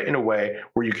to do it in a way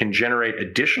where you can generate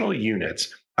additional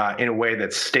units in a way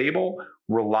that's stable,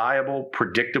 reliable,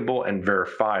 predictable, and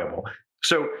verifiable.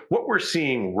 So what we're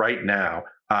seeing right now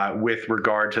with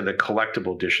regard to the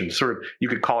collectible edition, sort of, you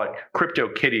could call it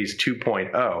CryptoKitties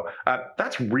 2.0.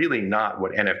 That's really not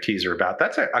what NFTs are about.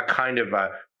 That's a kind of a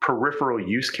peripheral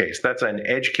use case. That's an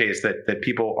edge case that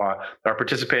people are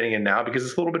participating in now because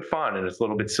it's a little bit fun and it's a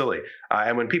little bit silly.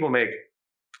 And when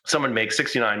someone makes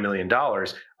 $69 million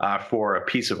for a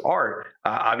piece of art,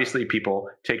 obviously people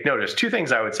take notice. Two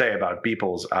things I would say about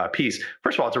Beeple's piece.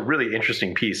 First of all, it's a really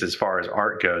interesting piece as far as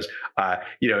art goes.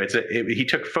 He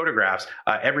took photographs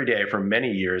every day for many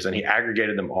years and he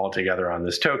aggregated them all together on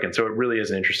this token. So it really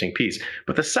is an interesting piece.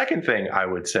 But the second thing I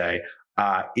would say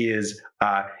is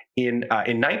in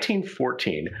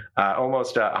 1914,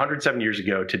 almost 107 years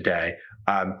ago today,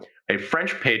 a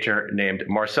French painter named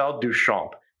Marcel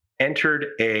Duchamp entered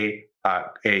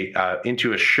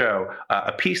into a show,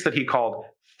 a piece that he called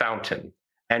Fountain.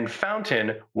 And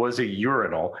Fountain was a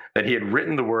urinal that he had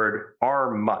written the word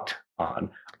Armut on.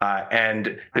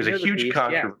 And there's a huge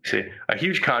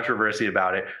controversy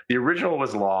about it. The original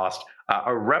was lost.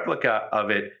 A replica of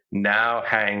it now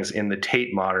hangs in the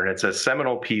Tate Modern. It's a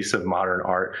seminal piece of modern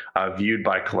art viewed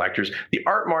by collectors. The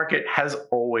art market has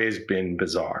always been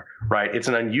bizarre, right? It's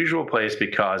an unusual place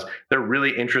because there are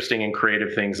really interesting and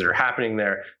creative things that are happening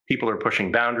there. People are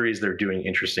pushing boundaries. They're doing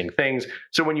interesting things.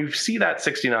 So when you see that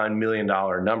 $69 million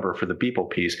number for the Beeple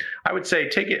piece, I would say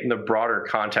take it in the broader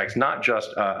context, not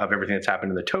just of everything that's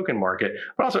happened in the token market,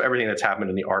 but also everything that's happened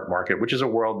in the art market, which is a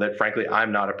world that, frankly,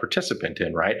 I'm not a participant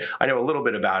in, right? I know a little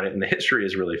bit about it, and the history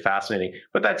is really fascinating,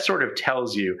 but that sort of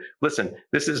tells you, listen,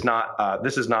 this is not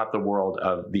the world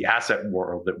of the asset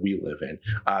world that we live in.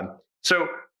 So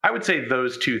I would say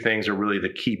those two things are really the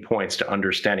key points to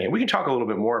understanding it. We can talk a little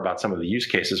bit more about some of the use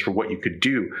cases for what you could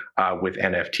do with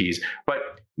NFTs,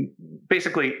 but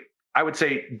basically, I would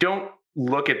say don't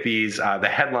look at these the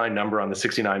headline number on the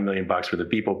 $69 million for the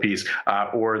Beeple piece,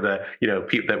 or the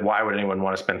that why would anyone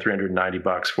want to spend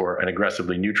 $390 for an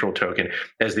aggressively neutral token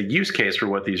as the use case for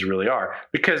what these really are.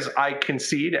 Because I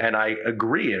concede and I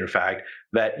agree, in fact,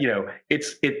 that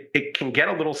it can get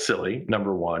a little silly,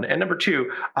 number one, and number two,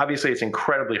 obviously it's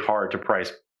incredibly hard to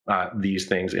price these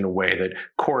things in a way that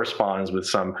corresponds with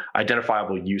some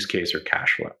identifiable use case or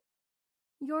cash flow.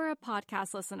 You're a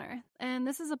podcast listener, and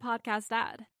this is a podcast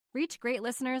ad. Reach great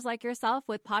listeners like yourself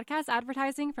with podcast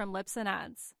advertising from Libsyn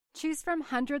Ads. Choose from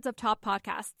hundreds of top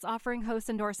podcasts offering host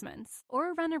endorsements,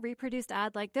 or run a reproduced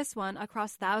ad like this one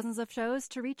across thousands of shows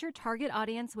to reach your target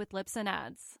audience with Libsyn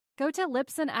Ads. Go to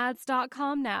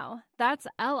libsynads.com now. That's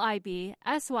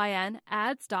LIBSYN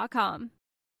ads.com.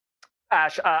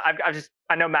 Ash,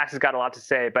 I know Max has got a lot to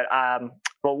say, but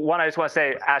one, I just want to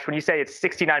say, Ash, when you say it's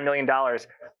 $69 million,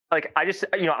 like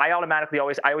I automatically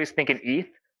always think in ETH.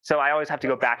 So I always have to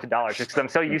go back to dollars just because I'm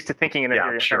so used to thinking in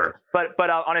Ethereum. Yeah, sure. But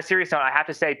on a serious note, I have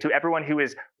to say to everyone who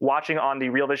is watching on the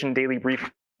Real Vision Daily Brief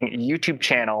YouTube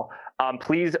channel,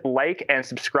 please like and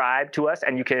subscribe to us,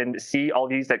 and you can see all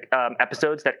these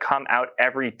episodes that come out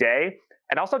every day.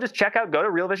 And also just go to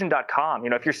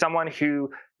realvision.com. If you're someone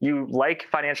who you like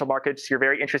financial markets, you're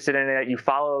very interested in it, you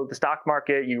follow the stock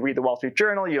market, you read the Wall Street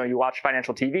Journal, you watch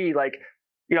financial TV,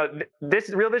 this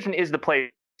Real Vision is the place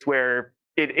where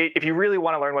if you really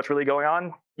want to learn what's really going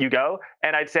on, you go.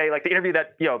 And I'd say the interview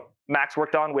that Max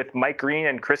worked on with Mike Green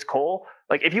and Chris Cole,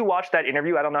 if you watch that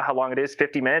interview, I don't know how long it is,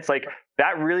 50 minutes,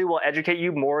 that really will educate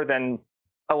you more than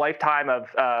a lifetime of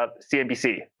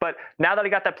CNBC. But now that I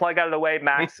got that plug out of the way,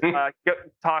 Max,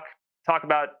 talk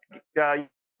about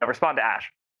respond to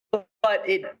Ash. But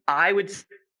I would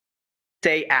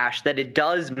say, Ash, that it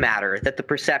does matter that the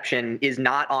perception is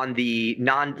not on the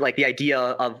the idea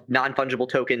of non-fungible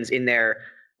tokens in their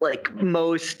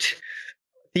most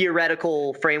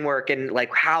theoretical framework, and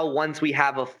how once we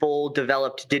have a full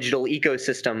developed digital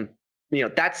ecosystem,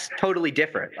 that's totally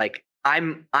different.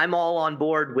 I'm all on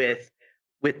board with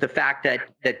the fact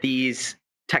that these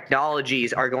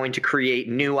technologies are going to create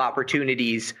new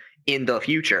opportunities in the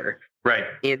future. Right.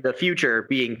 In the future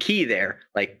being key there.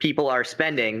 People are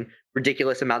spending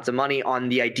ridiculous amounts of money on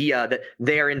the idea that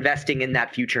they're investing in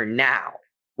that future now,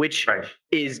 which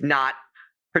is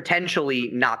potentially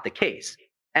not the case.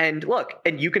 And look,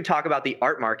 and you can talk about the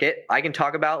art market. I can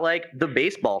talk about the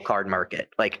baseball card market.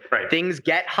 Things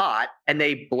get hot and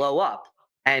they blow up,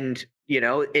 and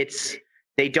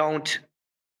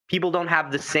people don't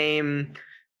have the same.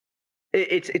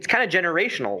 It's kind of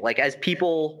generational.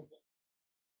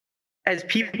 As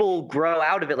people grow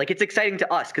out of it, it's exciting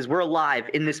to us because we're alive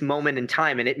in this moment in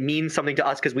time, and it means something to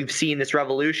us because we've seen this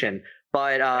revolution.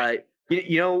 But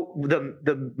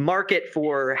the market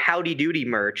for Howdy Doody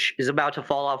merch is about to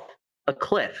fall off a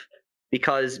cliff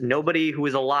because nobody who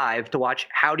is alive to watch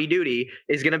Howdy Doody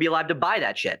is going to be alive to buy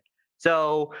that shit.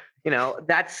 So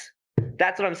that's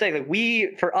what I'm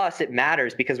saying. For us, it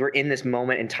matters because we're in this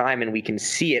moment in time and we can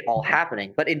see it all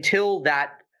happening. But until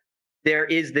that. There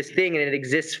is this thing and it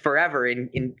exists forever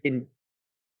in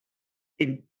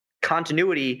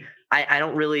continuity. I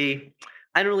don't really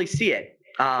see it.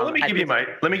 Well, let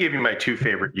me give you my two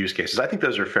favorite use cases. I think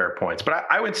those are fair points, but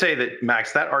I would say that,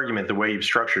 Max, that argument, the way you've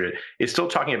structured it, is still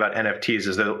talking about NFTs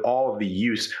as though all of the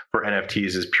use for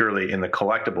NFTs is purely in the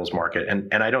collectibles market,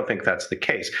 and I don't think that's the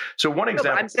case. So one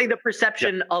example, I'm saying the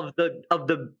perception of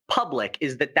the public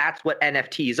is that that's what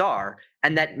NFTs are,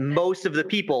 and that most of the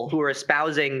people who are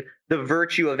espousing the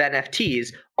virtue of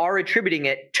NFTs are attributing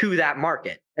it to that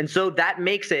market, and so that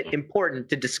makes it important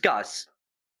to discuss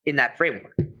in that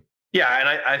framework. Yeah, and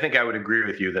I think I would agree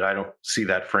with you that I don't see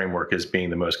that framework as being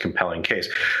the most compelling case.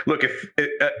 Look, if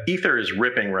Ether is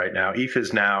ripping right now, ETH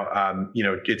is now,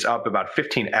 it's up about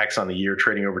 15x on the year,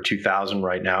 trading over 2,000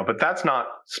 right now. But that's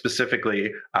not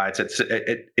specifically, it's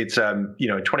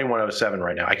 2107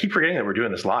 right now. I keep forgetting that we're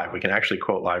doing this live. We can actually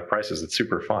quote live prices. It's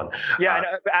super fun. Yeah, and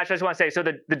Ash, I just want to say, so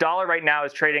the dollar right now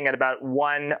is trading at about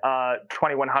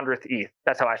 1/2100th ETH.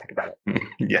 That's how I think about it.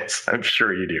 Yes, I'm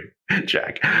sure you do,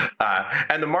 Jack.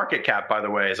 And the market cap, by the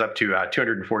way, is up to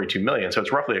 242 million. So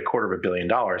it's roughly $250 million.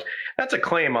 That's a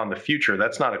claim on the future.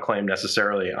 That's not a claim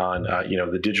necessarily on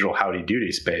the digital howdy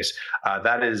doody space.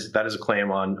 That is a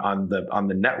claim on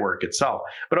the network itself.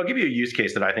 But I'll give you a use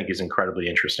case that I think is incredibly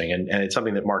interesting, and it's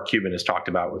something that Mark Cuban has talked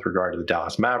about with regard to the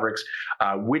Dallas Mavericks,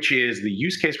 which is the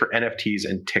use case for NFTs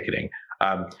and ticketing.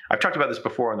 I've talked about this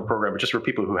before on the program, but just for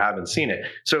people who haven't seen it.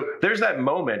 So there's that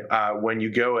moment when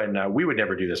you go and we would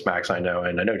never do this, Max, I know,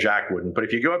 and I know Jack wouldn't, but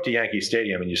if you go up to Yankee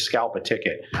Stadium and you scalp a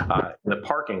ticket in the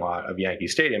parking lot of Yankee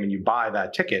Stadium and you buy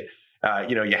that ticket,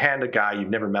 you hand a guy you've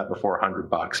never met before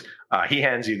 $100. He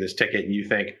hands you this ticket and you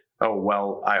think, oh,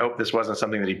 well, I hope this wasn't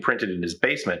something that he printed in his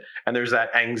basement. And there's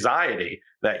that anxiety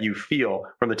that you feel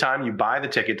from the time you buy the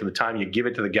ticket to the time you give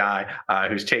it to the guy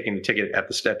who's taking the ticket at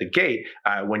the gate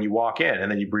when you walk in,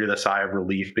 and then you breathe a sigh of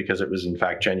relief because it was in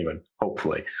fact genuine,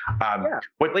 hopefully.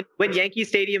 When Yankee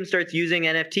Stadium starts using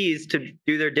NFTs to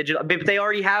do their digital, but they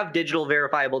already have digital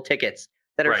verifiable tickets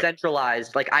that are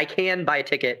centralized. Like I can buy a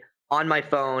ticket on my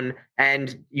phone,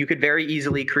 and you could very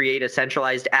easily create a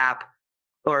centralized app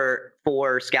for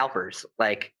scalpers.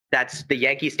 Like that's the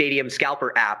Yankee Stadium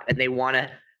scalper app, and they want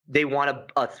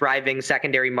a thriving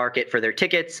secondary market for their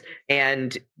tickets,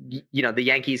 and the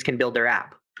Yankees can build their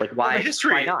app. Like why? Well,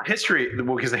 why not?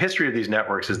 Because the history of these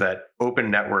networks is that open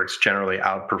networks generally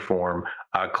outperform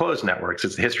closed networks.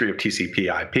 It's the history of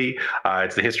TCP/IP.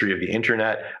 It's the history of the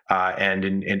internet, and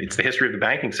it's the history of the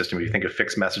banking system. If you think of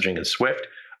fixed messaging and SWIFT.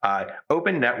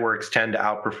 Open networks tend to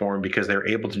outperform because they're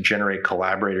able to generate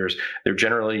collaborators. They're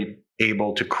generally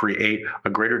able to create a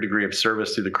greater degree of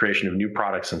service through the creation of new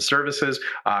products and services,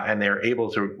 and they're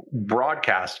able to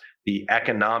broadcast the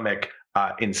economic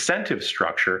incentive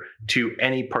structure to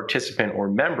any participant or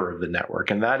member of the network.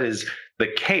 And that is the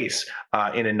case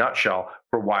in a nutshell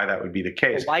for why that would be the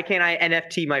case. Well, why can't I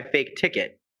NFT my fake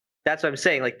ticket? That's what I'm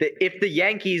saying. Like if the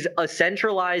Yankees, a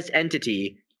centralized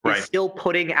entity, is still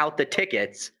putting out the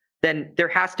tickets, then there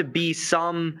has to be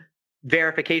some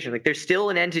verification. Like there's still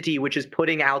an entity which is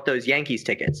putting out those Yankees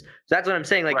tickets. So that's what I'm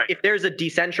saying. Like if there's a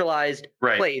decentralized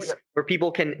place where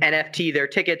people can NFT their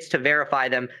tickets to verify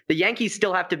them, the Yankees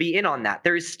still have to be in on that.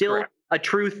 There is still a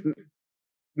truth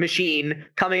machine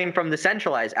coming from the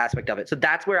centralized aspect of it. So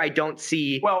that's where I don't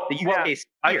see the use case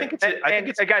here. I think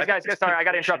it's guys, sorry, I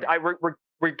got to interrupt.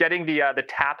 We're getting the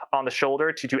tap on the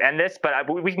shoulder to end this, but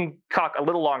we can talk a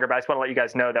little longer. But I just want to let you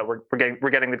guys know that we're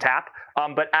getting the tap.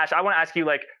 But Ash, I want to ask you,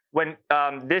 like, when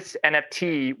this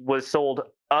NFT was sold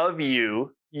of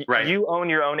you, you own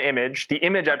your own image. The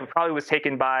image probably was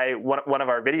taken by one of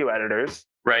our video editors.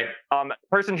 Right.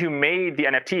 Person who made the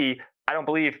NFT, I don't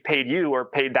believe paid you or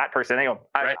paid that person.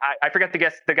 I forget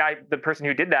the person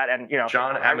who did that, and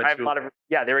John I have a lot of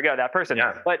there we go, that person.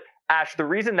 Yeah. But Ash, the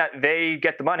reason that they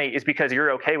get the money is because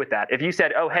you're okay with that. If you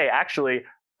said, oh hey, actually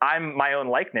I'm my own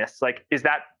likeness, like is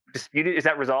that disputed? Is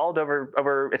that resolved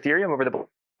over Ethereum, over the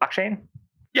blockchain?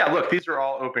 Yeah, look, these are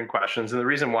all open questions. And the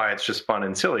reason why it's just fun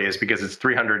and silly is because it's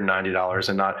 $390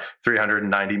 and not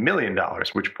 $390 million,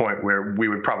 which point where we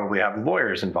would probably have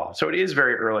lawyers involved. So it is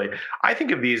very early. I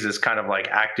think of these as kind of like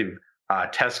active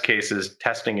test cases,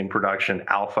 testing in production,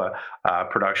 alpha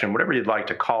production, whatever you'd like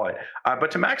to call it.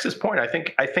 But to Max's point, I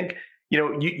think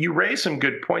you raise some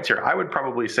good points here. I would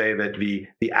probably say that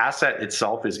the asset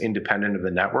itself is independent of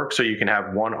the network. So you can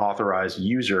have one authorized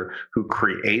user who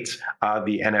creates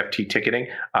the NFT ticketing,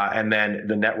 and then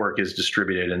the network is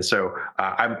distributed. And so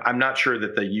I'm not sure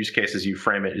that the use case as you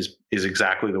frame it is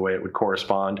exactly the way it would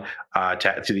correspond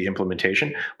to the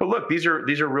implementation. But look, these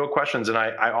are real questions, and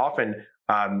I often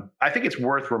I think it's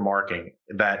worth remarking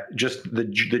that just the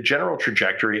general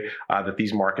trajectory that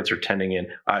these markets are tending in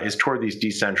is toward these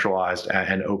decentralized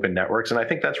and open networks. And I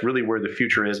think that's really where the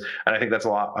future is. And I think that's a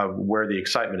lot of where the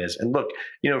excitement is. And look,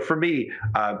 for me,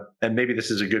 and maybe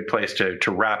this is a good place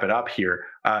to wrap it up here,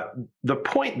 the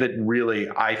point that really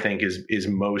I think is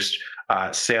most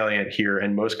salient here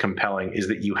and most compelling is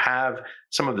that you have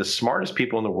some of the smartest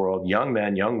people in the world, young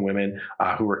men, young women,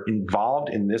 who are involved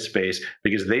in this space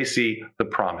because they see the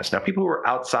promise. Now, people who are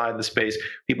outside the space,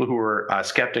 people who are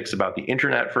skeptics about the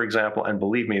internet, for example, and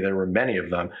believe me, there were many of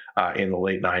them in the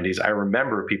late 90s. I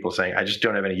remember people saying, I just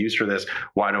don't have any use for this.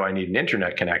 Why do I need an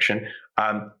internet connection?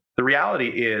 The reality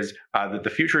is that the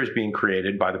future is being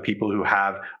created by the people who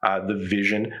have the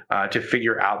vision to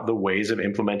figure out the ways of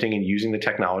implementing and using the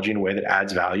technology in a way that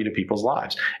adds value to people's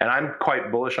lives. And I'm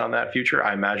quite bullish on that future.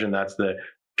 I imagine that's the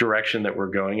direction that we're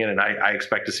going in, and I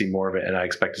expect to see more of it, and I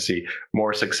expect to see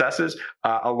more successes,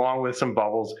 along with some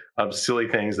bubbles of silly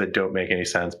things that don't make any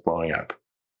sense blowing up.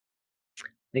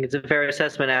 I think it's a fair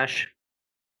assessment, Ash.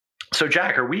 So,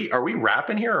 Jack, are we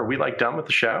wrapping here? Are we like done with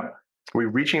the show? Are we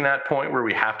reaching that point where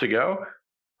we have to go?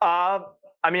 I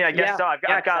mean, I guess so. I've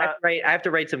got I have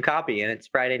to write some copy, and it's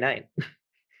Friday night.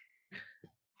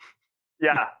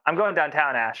 Yeah, I'm going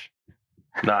downtown, Ash.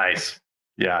 Nice.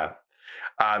 Yeah.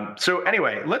 So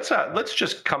anyway, let's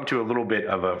just come to a little bit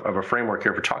of a framework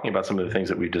here for talking about some of the things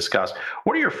that we've discussed.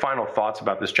 What are your final thoughts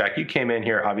about this, Jack? You came in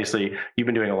here, obviously, you've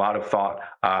been doing a lot of thought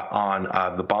on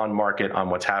the bond market,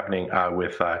 on what's happening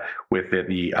with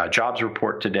the jobs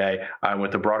report today, and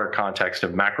with the broader context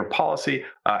of macro policy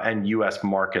and U.S.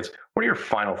 markets. What are your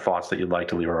final thoughts that you'd like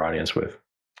to leave our audience with?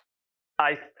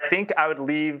 I think I would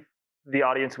leave the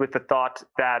audience with the thought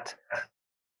that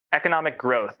economic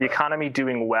growth, the economy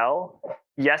doing well,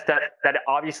 yes, that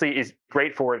obviously is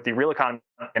great for the real economy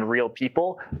and real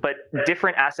people, but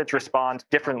different assets respond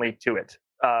differently to it.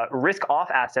 Risk-off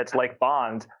assets like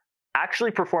bonds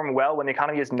actually perform well when the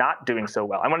economy is not doing so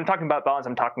well. And when I'm talking about bonds,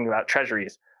 I'm talking about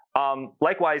treasuries.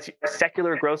 Likewise,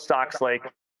 secular growth stocks like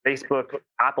Facebook,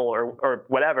 Apple, or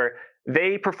whatever,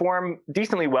 they perform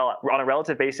decently well on a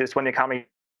relative basis when the economy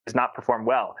does not perform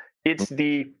well. It's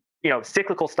the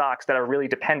cyclical stocks that are really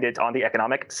dependent on the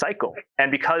economic cycle.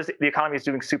 And because the economy is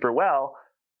doing super well,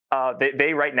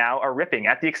 they right now are ripping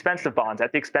at the expense of bonds,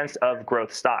 at the expense of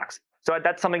growth stocks. So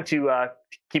that's something to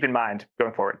keep in mind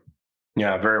going forward.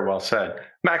 Yeah, very well said.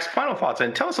 Max, final thoughts,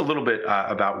 and tell us a little bit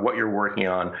about what you're working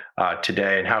on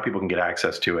today and how people can get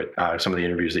access to it, some of the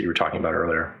interviews that you were talking about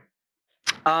earlier.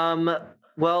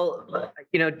 Well,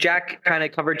 Jack kind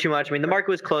of covered too much. I mean, the market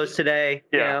was closed today.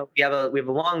 Yeah. We have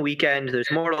a long weekend.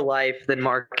 There's more to life than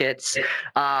markets.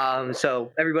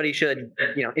 So everybody should,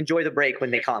 enjoy the break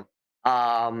when they come.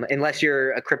 Unless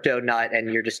you're a crypto nut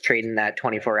and you're just trading that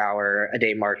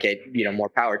 24-hour-a-day market, more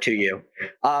power to you.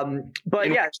 But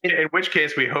in which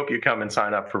case, we hope you come and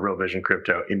sign up for Real Vision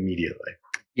Crypto immediately.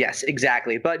 Yes,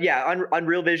 exactly. But yeah, on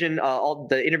Real Vision, all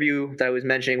the interview that I was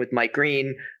mentioning with Mike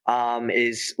Green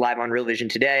is live on Real Vision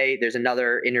today. There's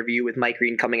another interview with Mike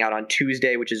Green coming out on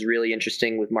Tuesday, which is really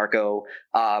interesting, with Marco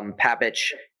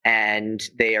Papich. And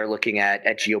they are looking at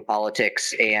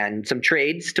geopolitics and some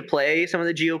trades to play some of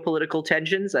the geopolitical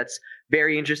tensions. That's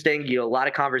very interesting. A lot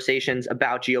of conversations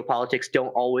about geopolitics don't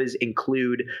always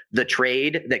include the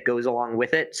trade that goes along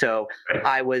with it. So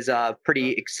I was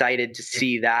pretty excited to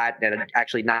see that, and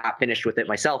actually not finished with it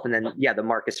myself. And then, the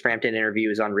Marcus Frampton interview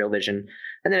is on Real Vision.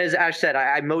 And then, as Ash said,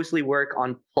 I mostly work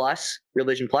on Real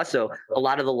Vision Plus. So a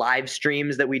lot of the live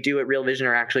streams that we do at Real Vision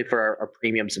are actually for our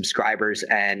premium subscribers.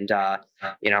 And,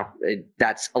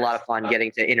 that's a lot of fun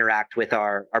getting to interact with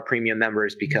our premium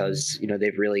members, because,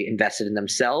 they've really invested in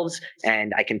themselves.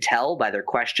 And I can tell by their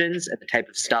questions and the type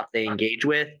of stuff they engage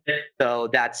with. So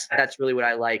that's really what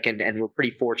I like. And we're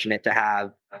pretty fortunate to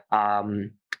have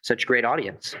such a great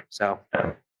audience. So.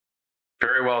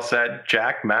 Very well said.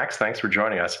 Jack, Max, thanks for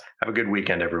joining us. Have a good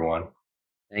weekend, everyone.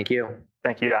 Thank you.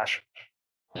 Thank you, Ash.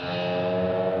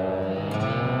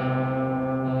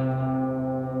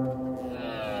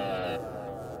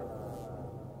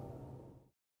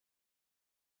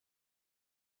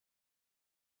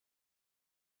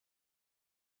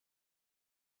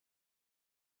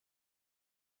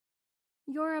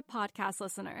 You're a podcast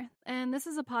listener, and this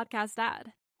is a podcast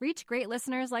ad. Reach great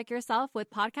listeners like yourself with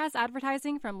podcast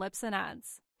advertising from Libsyn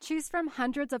Ads. Choose from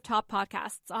hundreds of top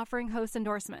podcasts offering host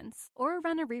endorsements, or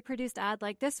run a reproduced ad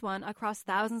like this one across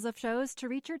thousands of shows to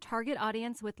reach your target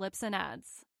audience with Libsyn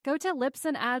Ads. Go to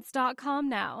libsynads.com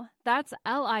now. That's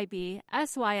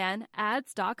LIBSYN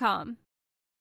ads.com.